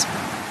 I guess.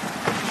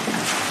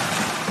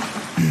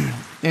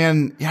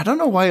 And yeah, I don't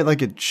know why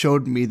it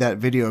showed me that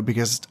video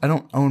because I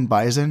don't own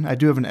Bison. I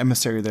do have an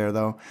emissary there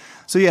though.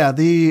 So yeah,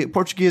 the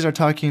Portuguese are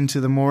talking to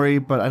the Mori,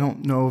 but I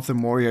don't know if the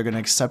Mori are going to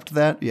accept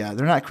that. Yeah,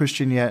 they're not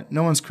Christian yet.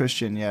 No one's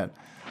Christian yet.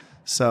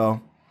 So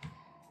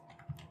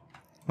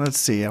let's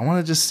see. I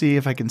want to just see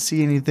if I can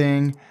see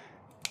anything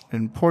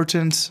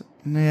important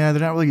Nah,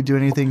 they're not really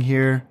doing anything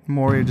here.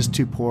 Mori are just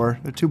too poor.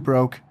 They're too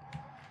broke.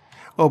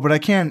 Oh, but I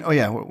can... Oh,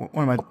 yeah.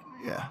 One of my...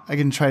 Yeah, I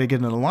can try to get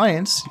an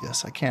alliance.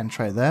 Yes, I can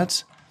try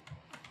that.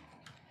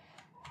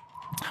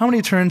 How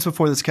many turns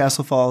before this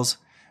castle falls?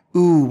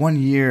 Ooh, 1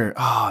 year.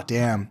 Oh,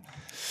 damn.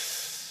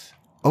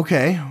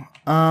 Okay.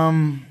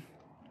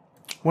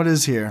 What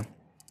is here?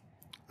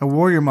 A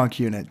warrior monk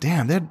unit.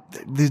 Damn,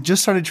 they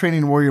just started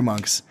training warrior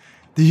monks.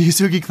 The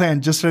Yusuke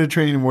clan just started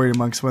training warrior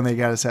monks when they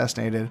got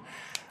assassinated.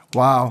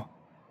 Wow.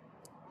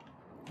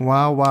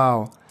 Wow,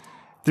 wow.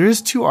 There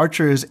is 2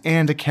 archers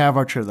and a cav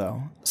archer,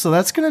 though. So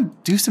that's going to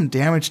do some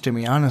damage to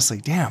me, honestly.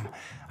 Damn.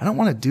 I don't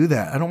want to do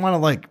that. I don't want to,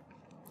 like...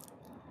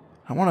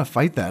 I want to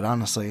fight that,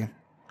 honestly.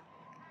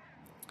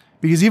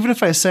 Because even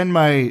if I send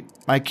my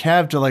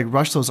cav to, like,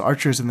 rush those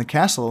archers in the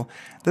castle,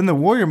 then the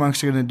warrior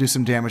monks are going to do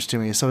some damage to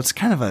me. So it's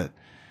kind of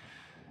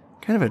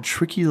a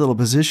tricky little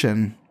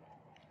position.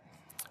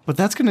 But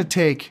that's going to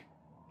take...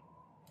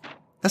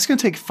 That's going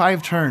to take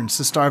 5 turns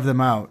to starve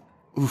them out.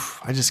 Oof,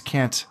 I just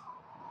can't...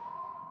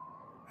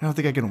 I don't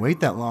think I can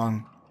wait that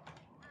long.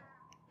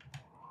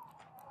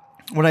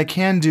 What I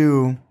can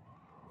do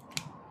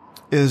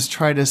is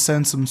try to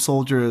send some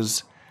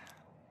soldiers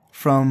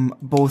from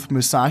both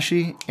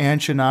Musashi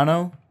and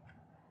Shinano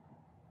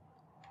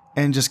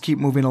and just keep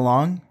moving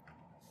along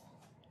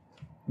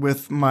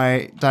with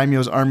my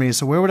daimyo's army.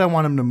 So where would I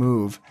want him to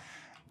move?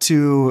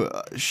 To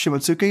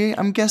Shimotsuke,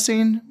 I'm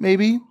guessing,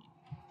 maybe?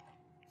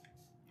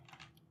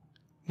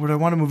 Would I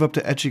want to move up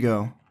to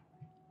Echigo?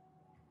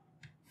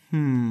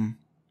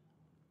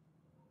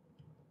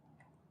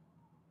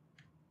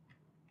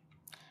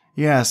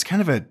 Yeah, it's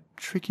kind of a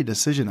tricky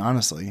decision,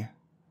 honestly.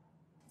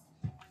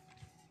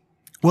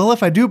 Well,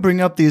 if I do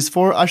bring up these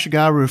 4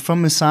 Ashigaru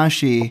from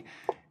Musashi,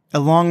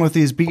 along with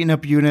these beaten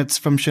up units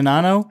from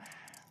Shinano,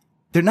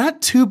 they're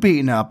not too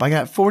beaten up. I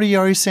got 40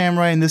 Yari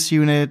Samurai in this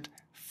unit,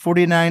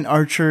 49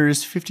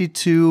 archers,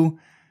 52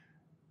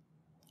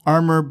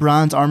 armor,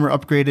 bronze armor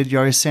upgraded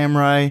Yari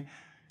Samurai,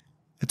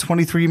 a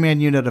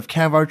 23-man unit of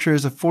cav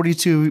archers, a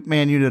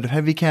 42-man unit of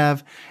heavy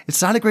cav.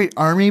 It's not a great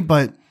army,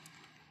 but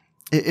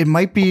it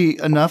might be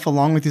enough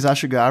along with these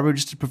Ashigaru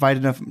just to provide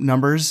enough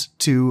numbers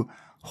to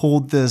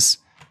hold this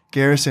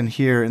garrison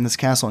here in this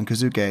castle in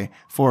Kazuke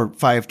for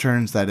 5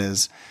 turns, that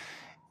is.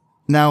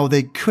 Now,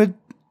 they could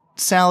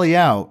sally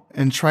out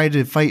and try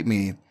to fight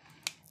me.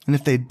 And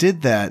if they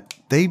did that,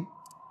 they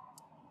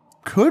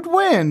could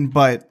win,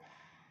 but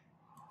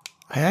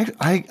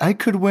I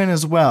could win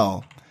as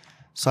well.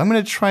 So I'm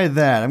going to try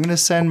that. I'm going to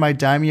send my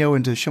daimyo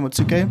into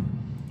Shimotsuke.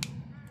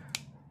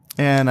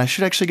 And I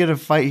should actually get a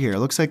fight here. It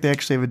looks like they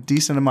actually have a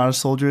decent amount of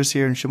soldiers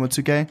here in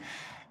Shimotsuke.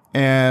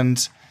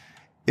 And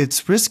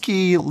it's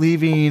risky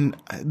leaving...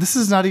 This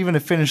is not even a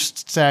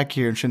finished stack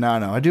here in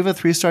Shinano. I do have a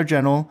 3-star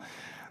general.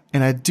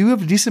 And I do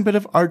have a decent bit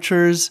of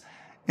archers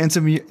and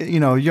some,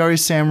 Yari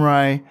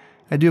Samurai.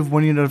 I do have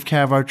 1 unit of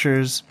cav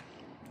archers.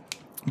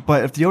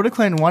 But if the Oda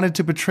clan wanted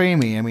to betray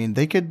me, I mean,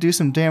 they could do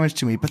some damage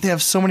to me. But they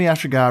have so many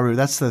Ashigaru.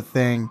 That's the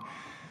thing.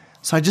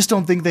 So I just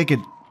don't think they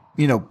could,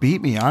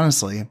 beat me,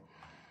 honestly.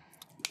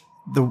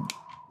 The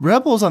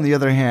rebels, on the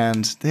other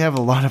hand, they have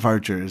a lot of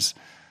archers.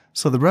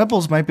 So the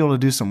rebels might be able to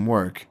do some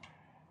work.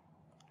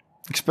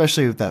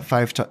 Especially with that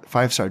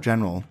 5-star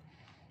general.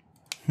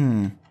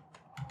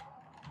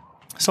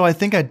 So I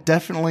think I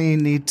definitely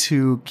need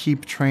to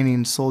keep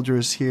training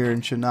soldiers here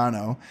in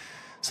Shinano.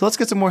 So let's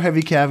get some more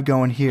heavy cav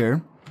going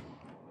here.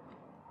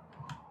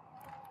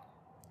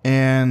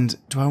 And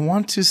do I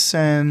want to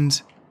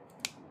send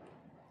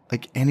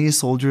like any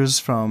soldiers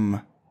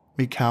from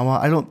Mikawa?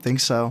 I don't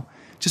think so.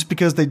 Just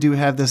because they do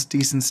have this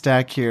decent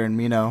stack here in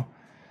Mino.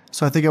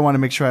 So I think I want to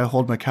make sure I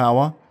hold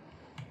Mikawa.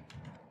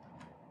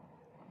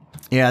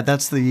 Yeah,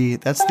 that's the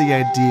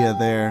idea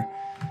there.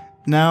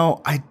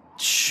 Now, I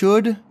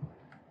should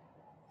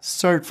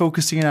start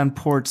focusing on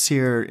ports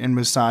here in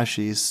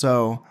Musashi.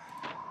 So,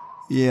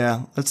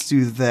 yeah, let's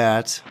do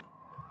that.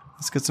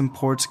 Let's get some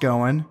ports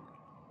going.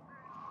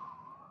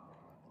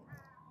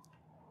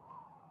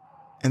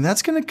 And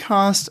that's going to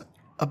cost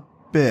a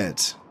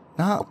bit.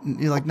 Not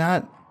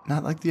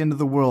like the end of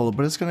the world,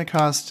 but it's going to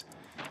cost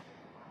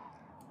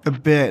a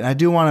bit. And I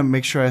do want to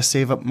make sure I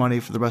save up money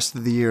for the rest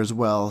of the year as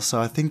well. So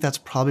I think that's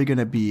probably going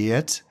to be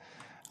it.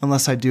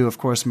 Unless I do, of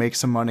course, make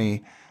some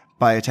money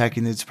by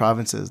attacking these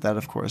provinces. That,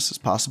 of course, is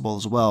possible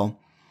as well.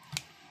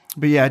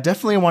 But yeah, I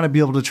definitely want to be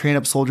able to train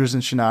up soldiers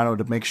in Shinano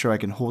to make sure I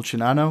can hold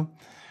Shinano.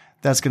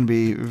 That's going to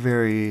be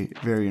very,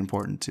 very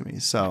important to me.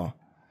 So,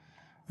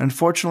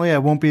 unfortunately, I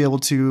won't be able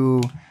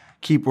to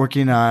keep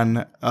working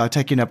on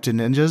taking up to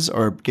ninjas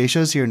or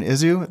geishas here in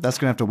Izu. That's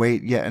going to have to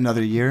wait yet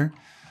another year,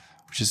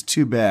 which is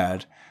too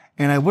bad.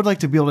 And I would like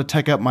to be able to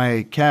tech up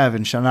my cav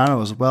in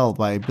Shinano as well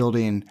by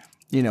building,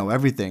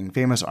 everything.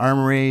 Famous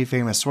armory,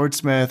 famous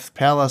swordsmith,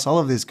 palace, all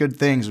of these good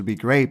things would be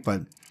great,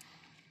 but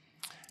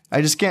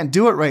I just can't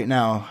do it right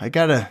now. I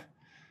gotta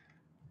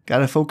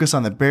focus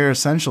on the bare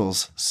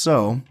essentials.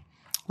 So,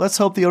 let's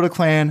hope the Oda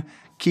clan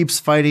keeps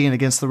fighting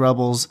against the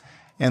rebels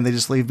and they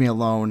just leave me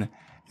alone.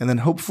 And then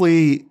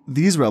hopefully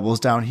these rebels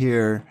down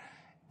here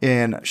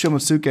and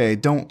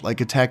Shimotsuke don't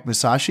like attack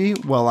Musashi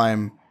while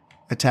I'm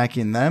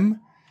attacking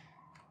them.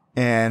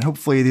 And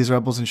hopefully these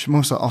rebels in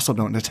Shimosa also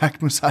don't attack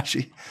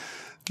Musashi.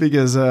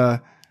 Because,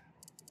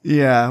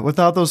 yeah,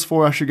 without those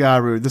 4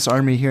 Ashigaru, this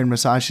army here in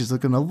Musashi is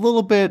looking a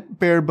little bit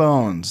bare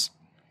bones.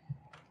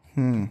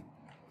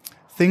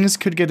 Things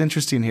could get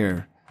interesting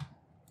here.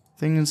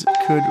 Things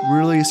could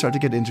really start to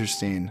get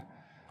interesting.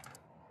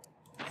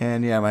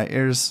 And yeah, my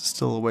air's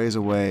still a ways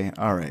away.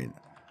 Alright.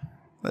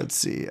 Let's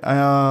see.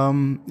 Yeah,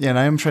 and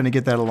I am trying to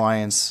get that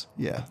alliance.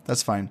 Yeah,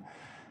 that's fine.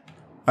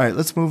 Alright,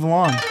 let's move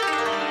along.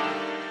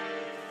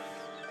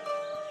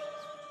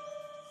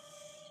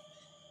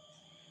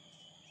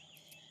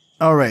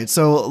 Alright,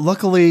 so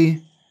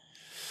luckily...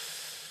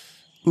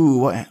 Ooh,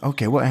 what?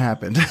 Okay, what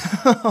happened?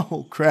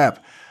 Oh,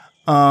 crap.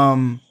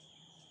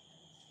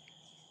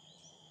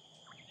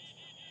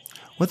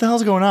 What the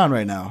hell's going on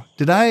right now?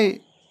 Did I...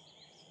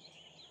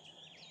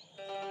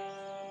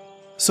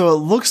 So it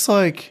looks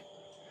like...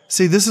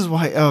 See, this is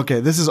why... Okay,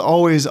 this is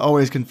always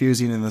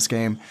confusing in this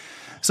game.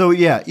 So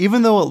yeah,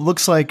 even though it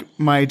looks like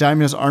my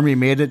daimyo's army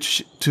made it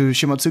to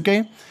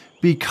Shimotsuke,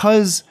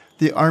 because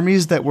the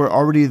armies that were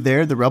already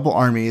there, the rebel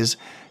armies,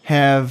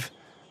 have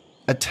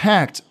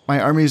attacked my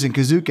armies in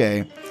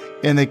Kazuke,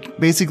 and they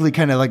basically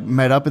kind of like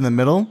met up in the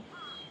middle.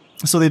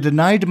 So they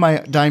denied my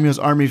daimyo's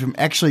army from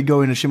actually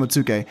going to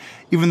Shimotsuke,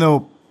 even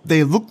though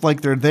they look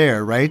like they're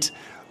there, right?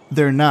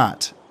 They're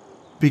not,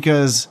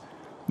 because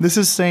this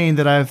is saying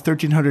that I have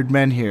 1,300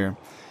 men here.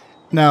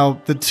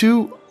 Now, the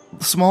 2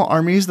 small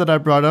armies that I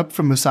brought up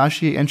from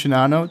Musashi and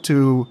Shinano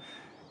to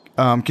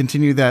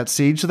continue that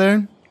siege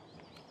there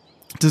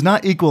does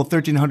not equal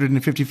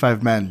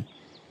 1,355 men.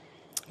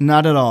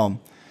 Not at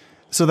all.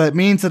 So that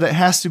means that it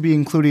has to be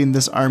including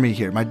this army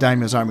here, my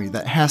daimyo's army.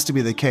 That has to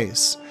be the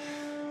case.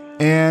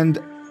 And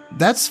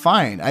that's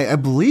fine. I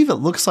believe it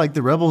looks like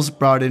the rebels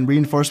brought in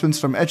reinforcements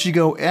from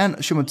Echigo and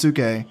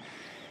Shimotsuke.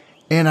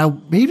 And I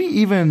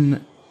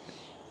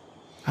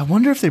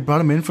wonder if they brought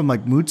them in from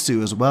like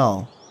Mutsu as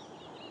well.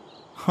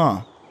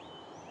 Huh.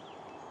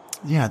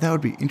 Yeah, that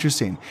would be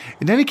interesting.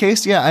 In any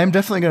case, yeah, I'm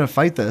definitely going to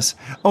fight this.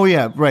 Oh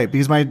yeah, right,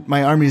 because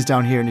my army's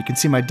down here, and you can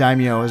see my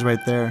daimyo is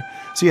right there.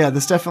 So yeah,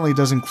 this definitely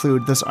does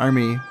include this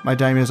army, my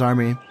daimyo's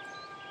army.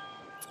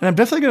 And I'm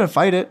definitely going to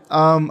fight it.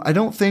 I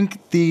don't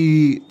think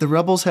the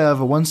rebels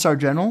have a 1-star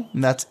general,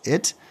 and that's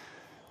it.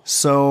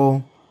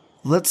 So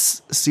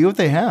let's see what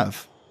they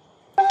have.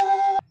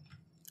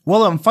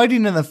 Well, I'm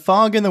fighting in the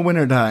fog in the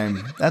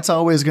wintertime. That's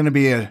always going to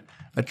be a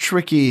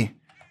tricky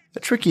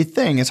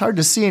thing. It's hard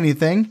to see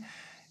anything.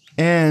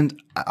 And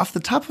off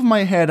the top of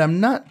my head, I'm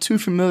not too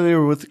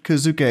familiar with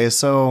Kazuke,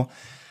 so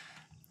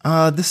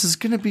this is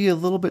going to be a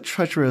little bit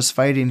treacherous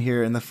fighting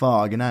here in the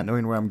fog and not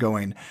knowing where I'm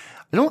going.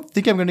 I don't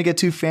think I'm going to get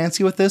too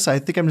fancy with this. I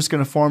think I'm just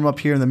going to form up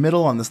here in the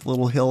middle on this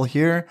little hill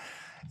here.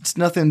 It's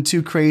nothing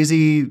too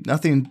crazy,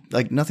 nothing,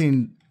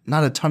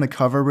 not a ton of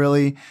cover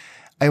really.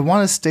 I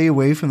want to stay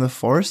away from the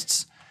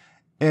forests,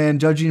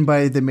 and judging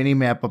by the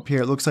mini-map up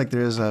here, it looks like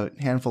there's a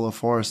handful of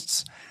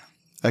forests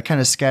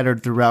kind of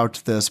scattered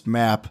throughout this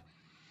map.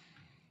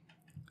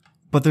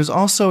 But there's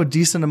also a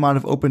decent amount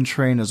of open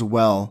terrain as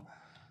well.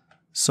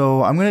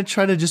 So I'm going to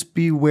try to just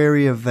be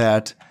wary of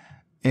that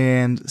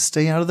and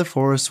stay out of the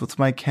forest with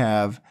my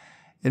cav.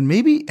 And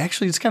maybe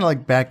actually just kind of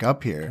like back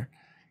up here.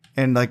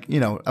 And like, you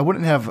know, I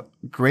wouldn't have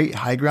great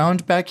high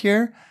ground back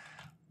here,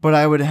 but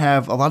I would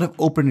have a lot of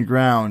open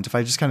ground if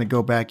I just kind of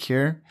go back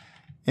here.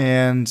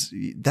 And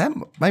that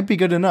might be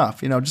good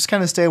enough. You know, just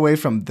kind of stay away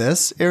from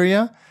this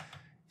area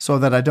so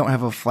that I don't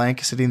have a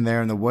flank sitting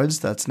there in the woods.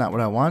 That's not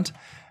what I want.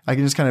 I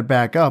can just kind of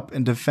back up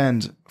and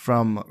defend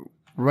from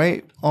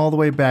right all the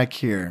way back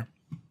here.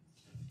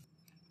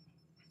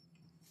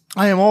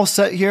 I am all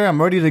set here. I'm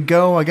ready to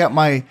go. I got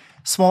my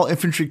small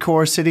infantry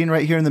corps sitting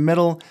right here in the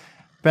middle,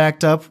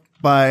 backed up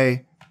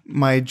by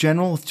my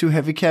general with 2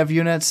 heavy cav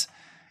units.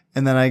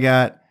 And then I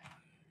got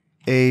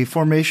a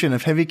formation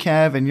of heavy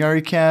cav and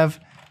Yari cav,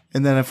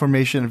 and then a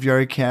formation of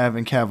Yari cav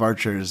and cav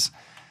archers.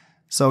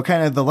 So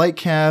kind of the light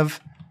cav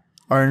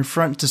are in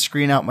front to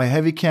screen out my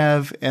heavy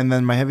cav, and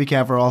then my heavy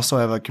cav will also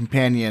have a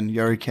companion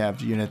Yari cav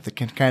unit that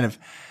can kind of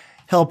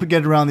help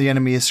get around the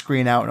enemy,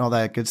 screen out, and all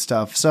that good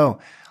stuff. So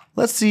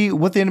let's see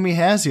what the enemy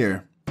has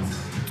here.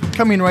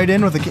 Coming right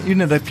in with a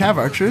unit of cav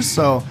archers,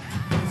 so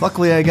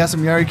luckily I got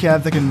some Yari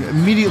cav that can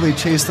immediately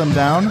chase them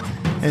down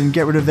and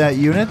get rid of that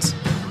unit.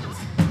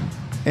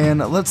 And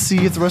let's see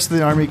if the rest of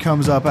the army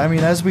comes up. I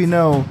mean, as we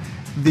know,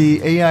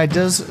 the AI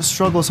does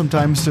struggle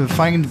sometimes to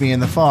find me in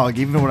the fog,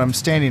 even when I'm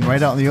standing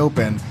right out in the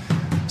open.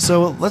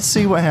 So let's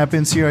see what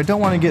happens here. I don't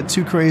want to get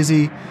too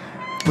crazy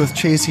with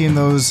chasing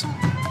those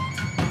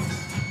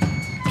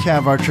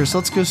cav archers. So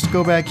let's just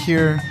go back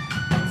here,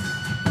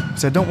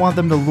 because I don't want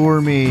them to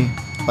lure me,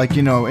 like,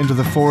 you know, into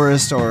the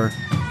forest or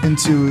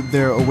into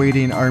their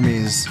awaiting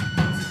armies.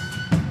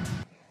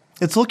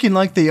 It's looking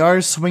like they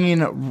are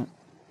swinging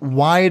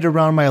wide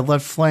around my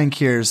left flank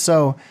here,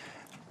 so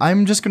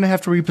I'm just going to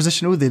have to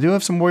reposition. Ooh, they do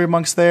have some warrior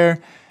monks there,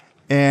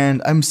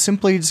 and I'm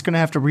simply just going to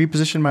have to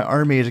reposition my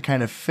army to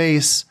kind of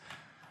face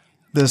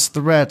this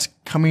threat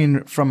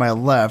coming from my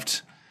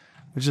left,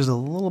 which is a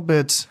little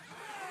bit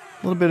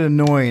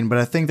annoying, but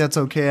I think that's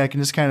okay. I can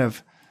just kind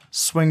of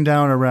swing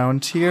down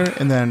around here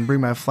and then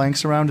bring my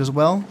flanks around as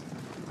well.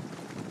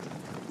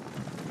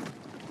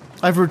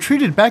 I've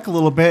retreated back a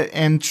little bit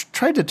and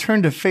tried to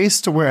turn to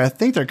face to where I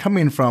think they're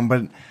coming from,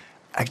 but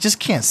I just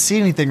can't see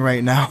anything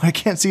right now. I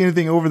can't see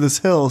anything over this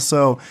hill,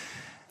 so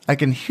I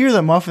can hear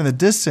them off in the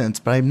distance,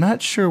 but I'm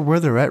not sure where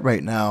they're at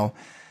right now.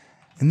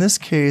 In this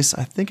case,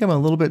 I think I'm a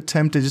little bit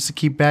tempted just to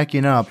keep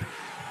backing up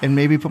and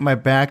maybe put my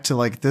back to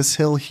like this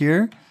hill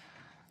here.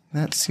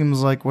 That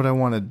seems like what I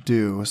want to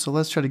do. So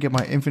let's try to get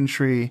my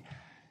infantry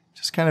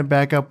just kind of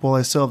back up while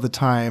I still have the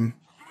time.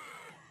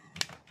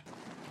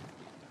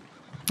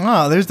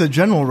 Ah, there's the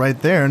general right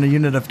there, and a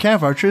unit of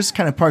cav archers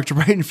kind of parked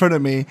right in front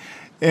of me.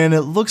 And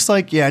it looks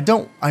like, yeah, I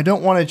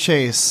don't want to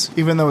chase,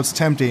 even though it's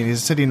tempting.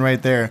 He's sitting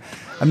right there.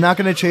 I'm not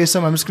going to chase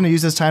him. I'm just going to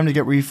use this time to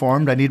get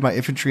reformed. I need my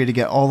infantry to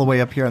get all the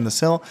way up here on this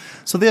hill.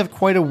 So they have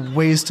quite a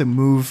ways to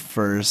move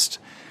first.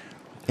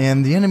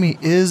 And the enemy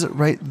is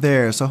right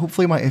there. So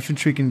hopefully my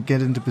infantry can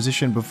get into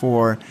position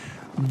before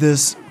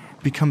this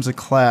becomes a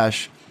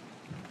clash.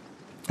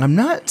 I'm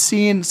not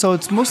seeing, so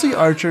it's mostly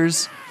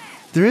archers.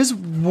 There is at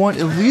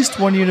least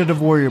one unit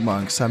of warrior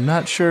monks. I'm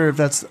not sure if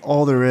that's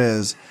all there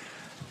is.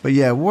 But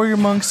yeah, warrior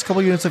monks, a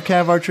couple units of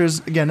cav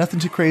archers. Again,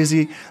 nothing too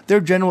crazy. Their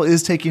general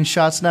is taking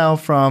shots now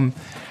from,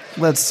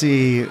 let's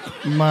see,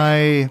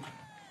 it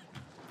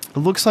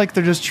looks like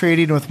they're just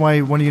trading with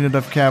my one unit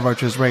of cav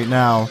archers right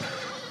now.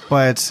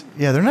 But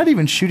yeah, they're not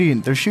even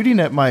shooting. They're shooting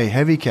at my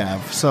heavy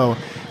cav. So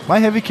my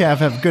heavy cav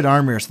have good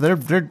armor, so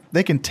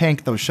they can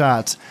tank those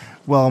shots.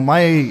 Well,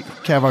 my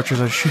cav archers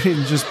are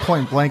shooting just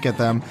point blank at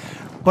them.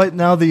 But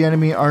now the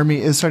enemy army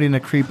is starting to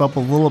creep up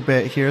a little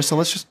bit here. So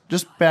let's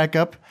just back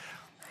up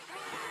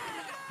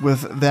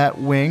with that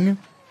wing,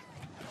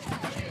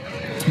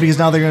 because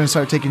now they're going to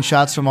start taking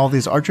shots from all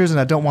these archers, and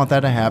I don't want that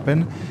to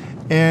happen.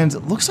 And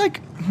it looks like,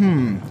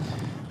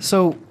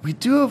 so we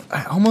do have,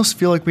 I almost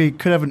feel like we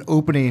could have an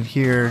opening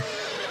here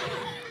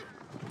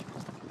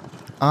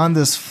on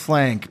this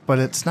flank, but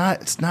it's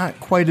not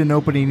quite an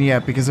opening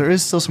yet, because there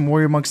is still some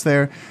warrior monks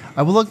there.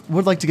 I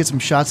would like to get some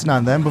shots in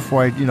on them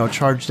before I,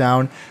 charge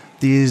down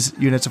these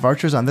units of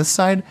archers on this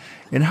side.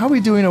 And how are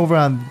we doing over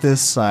on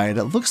this side?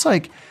 It looks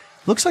like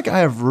I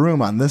have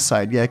room on this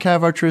side. Yeah,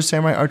 cav archers,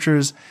 samurai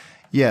archers.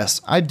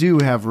 Yes, I do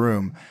have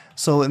room.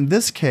 So in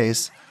this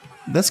case,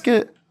 let's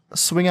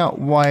swing out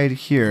wide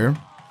here,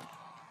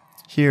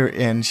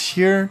 and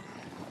here,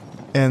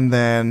 and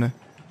then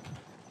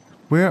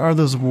where are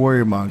those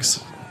warrior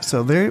monks?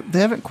 So they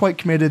haven't quite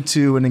committed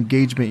to an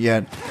engagement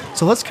yet.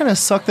 So let's kind of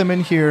suck them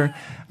in here.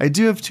 I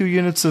do have 2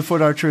 units of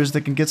foot archers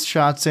that can get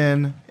shots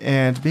in,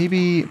 and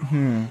maybe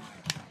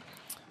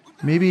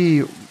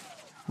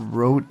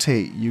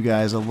rotate you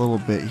guys a little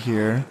bit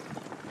here,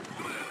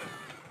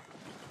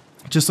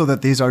 just so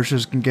that these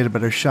archers can get a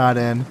better shot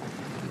in.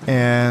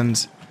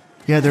 And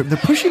yeah, they're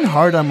pushing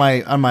hard on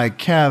my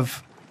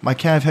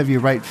cav heavy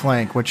right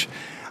flank, which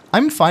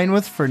I'm fine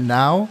with for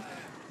now,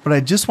 but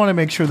I just want to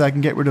make sure that I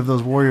can get rid of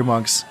those warrior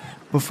monks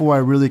before I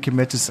really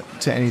commit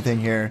to anything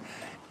here.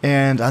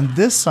 And on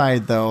this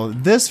side though,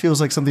 this feels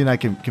like something I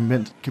can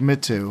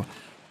commit to,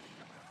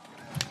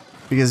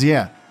 because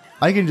yeah,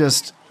 I can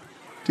just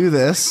do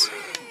this,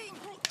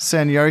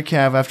 send Yari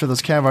Cav after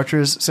those cav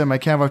archers, send my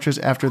cav archers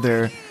after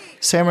their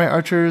samurai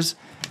archers,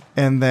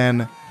 and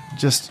then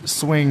just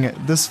swing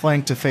this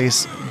flank to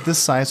face this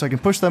side so I can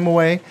push them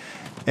away.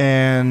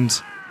 And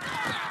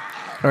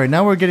alright,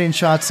 now we're getting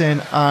shots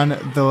in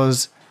on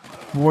those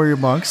warrior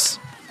monks,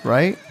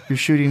 right? You're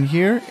shooting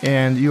here,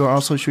 and you are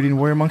also shooting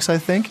warrior monks, I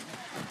think.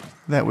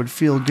 That would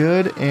feel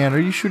good. And are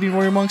you shooting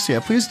warrior monks? Yeah,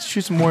 please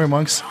shoot some warrior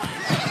monks.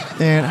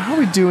 And how are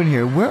we doing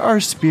here? Where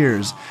are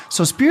spears?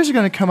 So spears are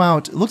going to come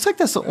out. It looks like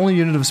that's the only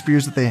unit of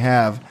spears that they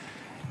have.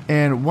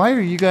 And why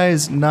are you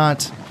guys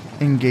not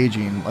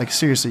engaging? Like,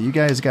 seriously, you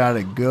guys got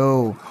to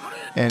go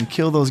and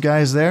kill those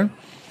guys there.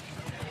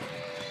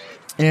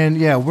 And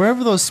yeah,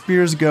 wherever those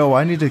spears go,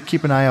 I need to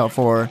keep an eye out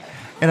for.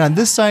 And on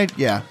this side,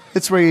 yeah,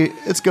 it's ready.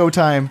 It's go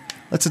time.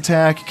 Let's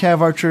attack. Cav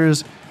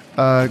archers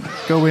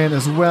go in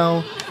as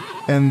well.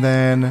 And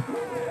then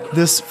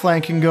this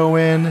flank can go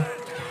in.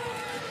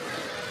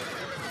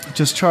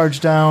 Just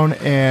charge down,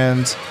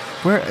 and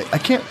where I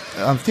can't.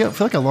 I feel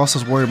like I lost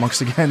those warrior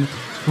monks again.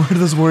 Where did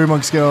those warrior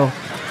monks go?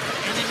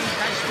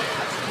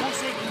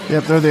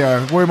 Yep, there they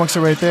are. Warrior monks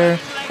are right there.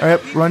 All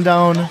right, run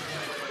down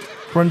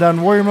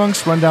warrior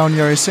monks. Run down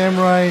Yari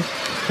samurai,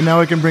 and now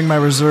I can bring my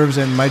reserves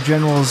in. My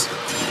general's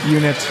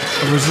unit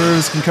of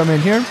reserves can come in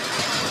here.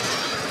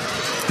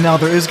 Now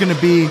there is going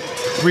to be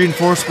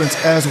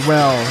reinforcements as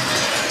well.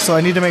 So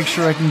I need to make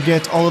sure I can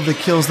get all of the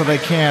kills that I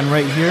can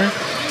right here.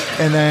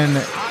 And then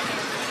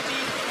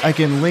I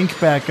can link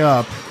back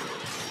up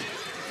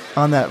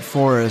on that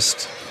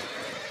forest.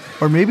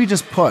 Or maybe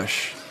just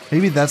push.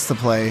 Maybe that's the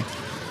play.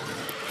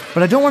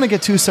 But I don't want to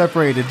get too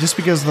separated just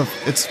because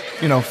it's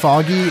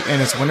foggy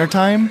and it's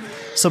wintertime.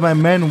 So my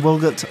men will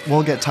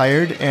get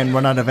tired and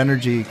run out of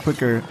energy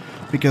quicker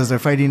because they're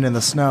fighting in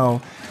the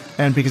snow.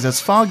 And because it's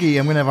foggy,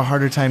 I'm going to have a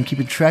harder time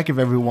keeping track of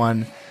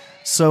everyone.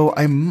 So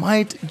I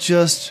might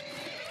just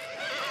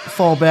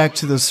fall back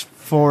to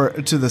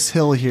this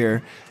hill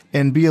here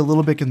and be a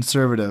little bit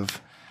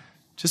conservative.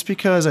 Just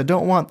because I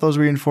don't want those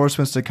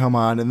reinforcements to come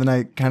on, and then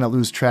I kind of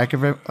lose track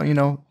of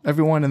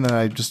everyone, and then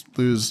I just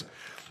lose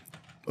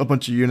a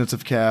bunch of units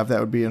of cav. That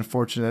would be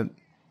unfortunate.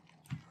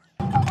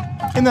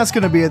 And that's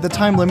going to be it. The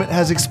time limit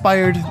has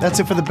expired. That's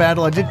it for the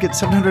battle. I did get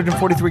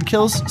 743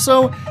 kills,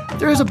 so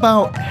there's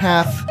about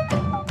half,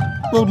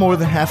 a little more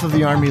than half of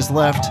the army is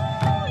left,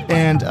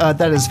 and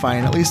that is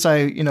fine. At least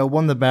I,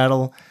 won the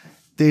battle.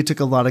 They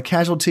took a lot of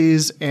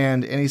casualties,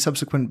 and any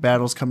subsequent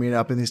battles coming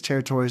up in these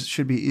territories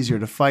should be easier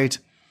to fight.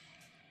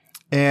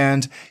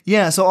 And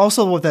yeah, so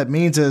also what that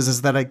means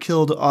is that I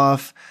killed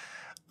off.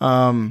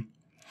 So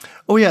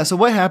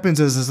what happens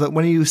is that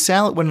when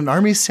an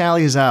army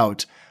sallies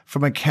out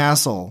from a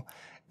castle,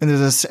 and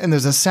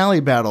there's a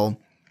sally battle,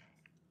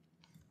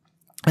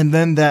 and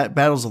then that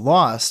battle's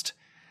lost,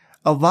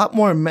 a lot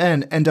more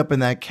men end up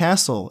in that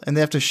castle, and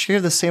they have to share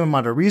the same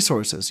amount of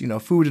resources,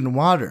 food and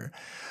water.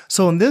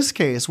 So in this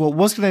case, what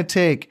was going to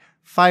take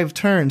 5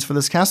 turns for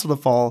this castle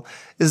to fall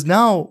is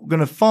now going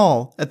to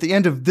fall at the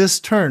end of this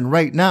turn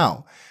right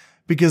now,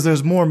 because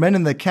there's more men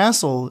in the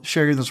castle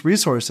sharing those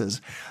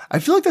resources. I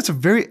feel like that's a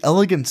very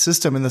elegant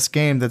system in this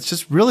game that's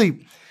just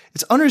really,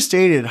 it's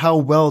understated how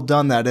well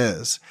done that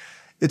is.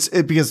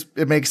 Because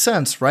it makes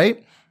sense,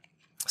 right?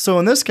 So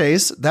in this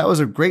case, that was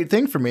a great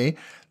thing for me,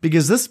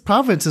 because this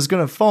province is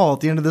going to fall at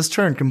the end of this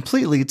turn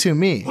completely to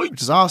me,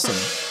 which is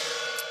awesome.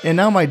 And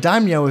now my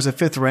daimyo is a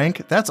 5th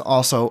rank. That's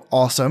also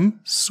awesome.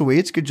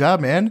 Sweet. Good job,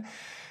 man.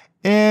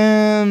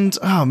 And,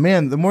 oh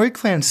man, the Mori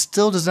clan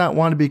still does not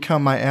want to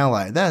become my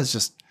ally. That is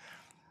just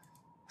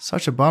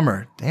such a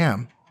bummer.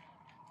 Damn.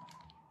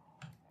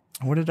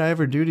 What did I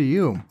ever do to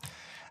you?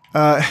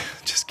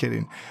 Just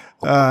kidding.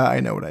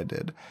 I know what I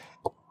did.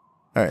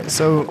 All right,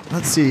 so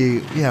let's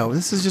see. Yeah,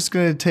 this is just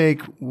going to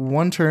take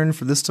 1 turn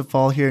for this to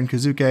fall here in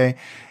Kazuke.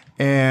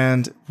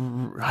 And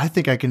I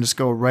think I can just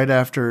go right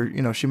after,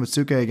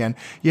 Shimotsuke again.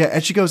 Yeah,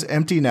 Echigo's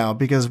empty now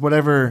because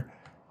whatever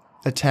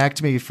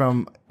attacked me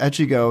from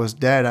Echigo is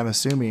dead, I'm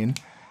assuming.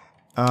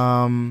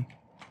 And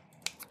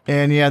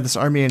yeah, this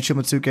army in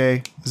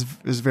Shimotsuke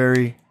is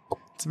very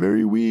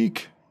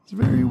weak. It's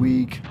very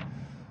weak.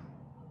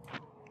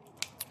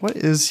 What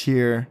is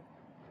here?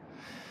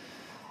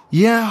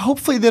 Yeah,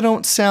 hopefully they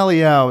don't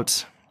sally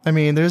out. I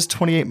mean, there's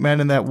 28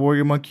 men in that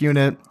warrior monk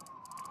unit.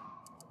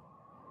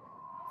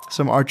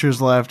 Some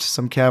archers left,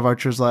 some cav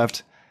archers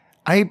left.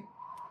 I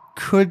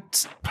could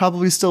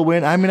probably still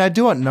win. I mean, I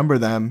do outnumber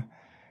them.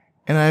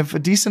 And I have a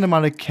decent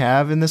amount of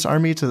cav in this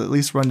army to at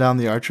least run down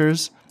the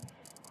archers.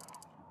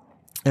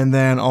 And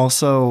then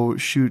also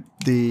shoot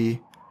the...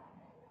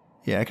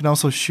 Yeah, I can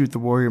also shoot the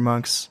warrior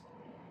monks.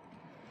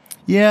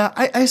 Yeah,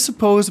 I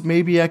suppose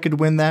maybe I could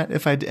win that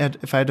if I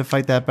had to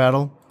fight that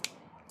battle.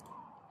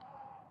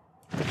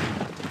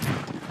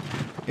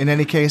 In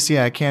any case,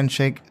 yeah, I can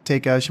take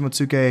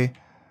Shimotsuke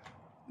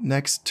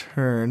next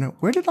turn.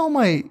 Where did all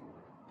my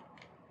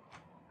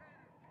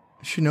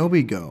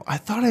shinobi go? I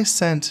thought I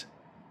sent...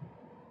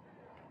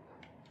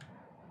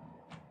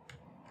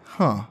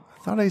 I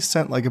thought I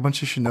sent like a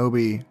bunch of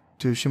shinobi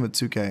to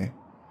Shimotsuke.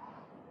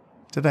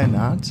 Did I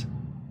not?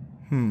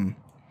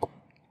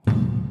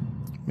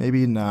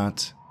 Maybe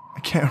not. I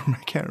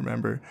can't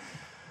remember.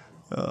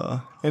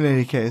 In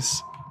any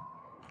case.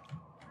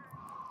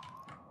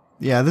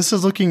 Yeah, this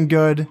is looking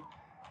good.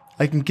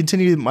 I can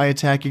continue my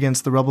attack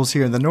against the rebels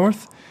here in the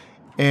north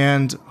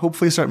and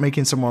hopefully start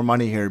making some more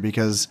money here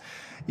because,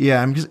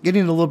 yeah, I'm just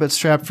getting a little bit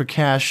strapped for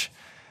cash.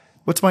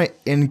 What's my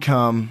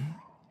income?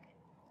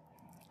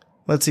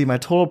 Let's see, my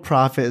total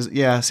profit is,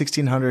 yeah,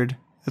 1,600.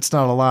 That's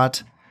not a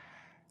lot.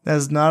 That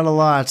is not a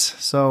lot.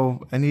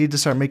 So I need to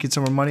start making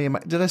some more money.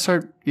 Did I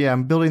start? Yeah,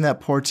 I'm building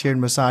that port here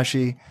in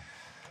Musashi.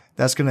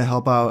 That's going to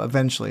help out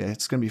eventually.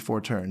 It's going to be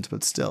 4 turns,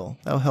 but still,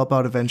 that'll help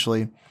out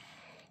eventually.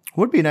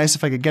 Would be nice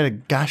if I could get a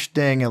gosh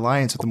dang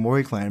alliance with the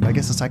Mori clan, but I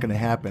guess that's not going to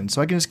happen.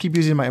 So I can just keep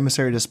using my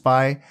emissary to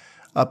spy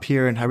up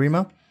here in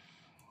Harima.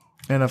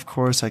 And of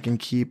course I can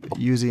keep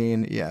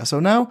using, yeah. So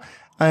now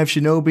I have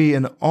shinobi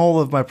in all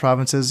of my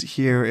provinces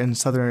here in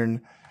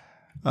southern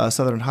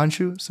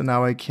Honshu. So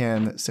now I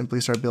can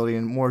simply start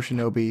building more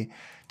shinobi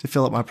to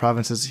fill up my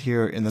provinces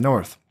here in the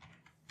north.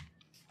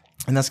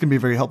 And that's going to be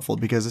very helpful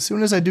because as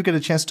soon as I do get a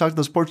chance to talk to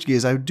those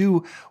Portuguese, I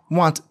do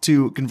want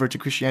to convert to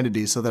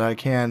Christianity so that I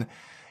can...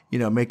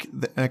 make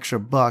the extra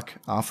buck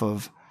off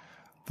of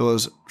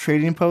those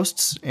trading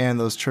posts and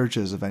those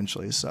churches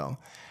eventually. So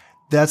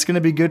that's going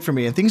to be good for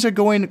me. And things are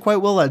going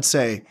quite well, I'd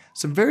say.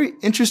 Some very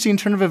interesting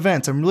turn of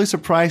events. I'm really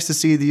surprised to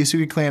see the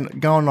Yasugi clan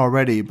gone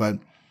already, but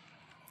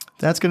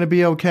that's going to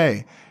be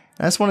okay.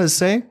 I just wanted to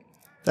say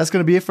that's going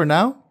to be it for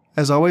now.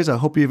 As always, I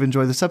hope you've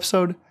enjoyed this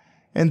episode,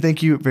 and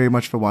thank you very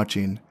much for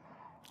watching.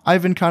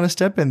 I've been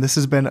Conestep, and this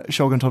has been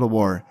Shogun Total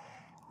War.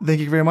 Thank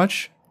you very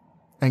much,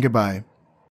 and goodbye.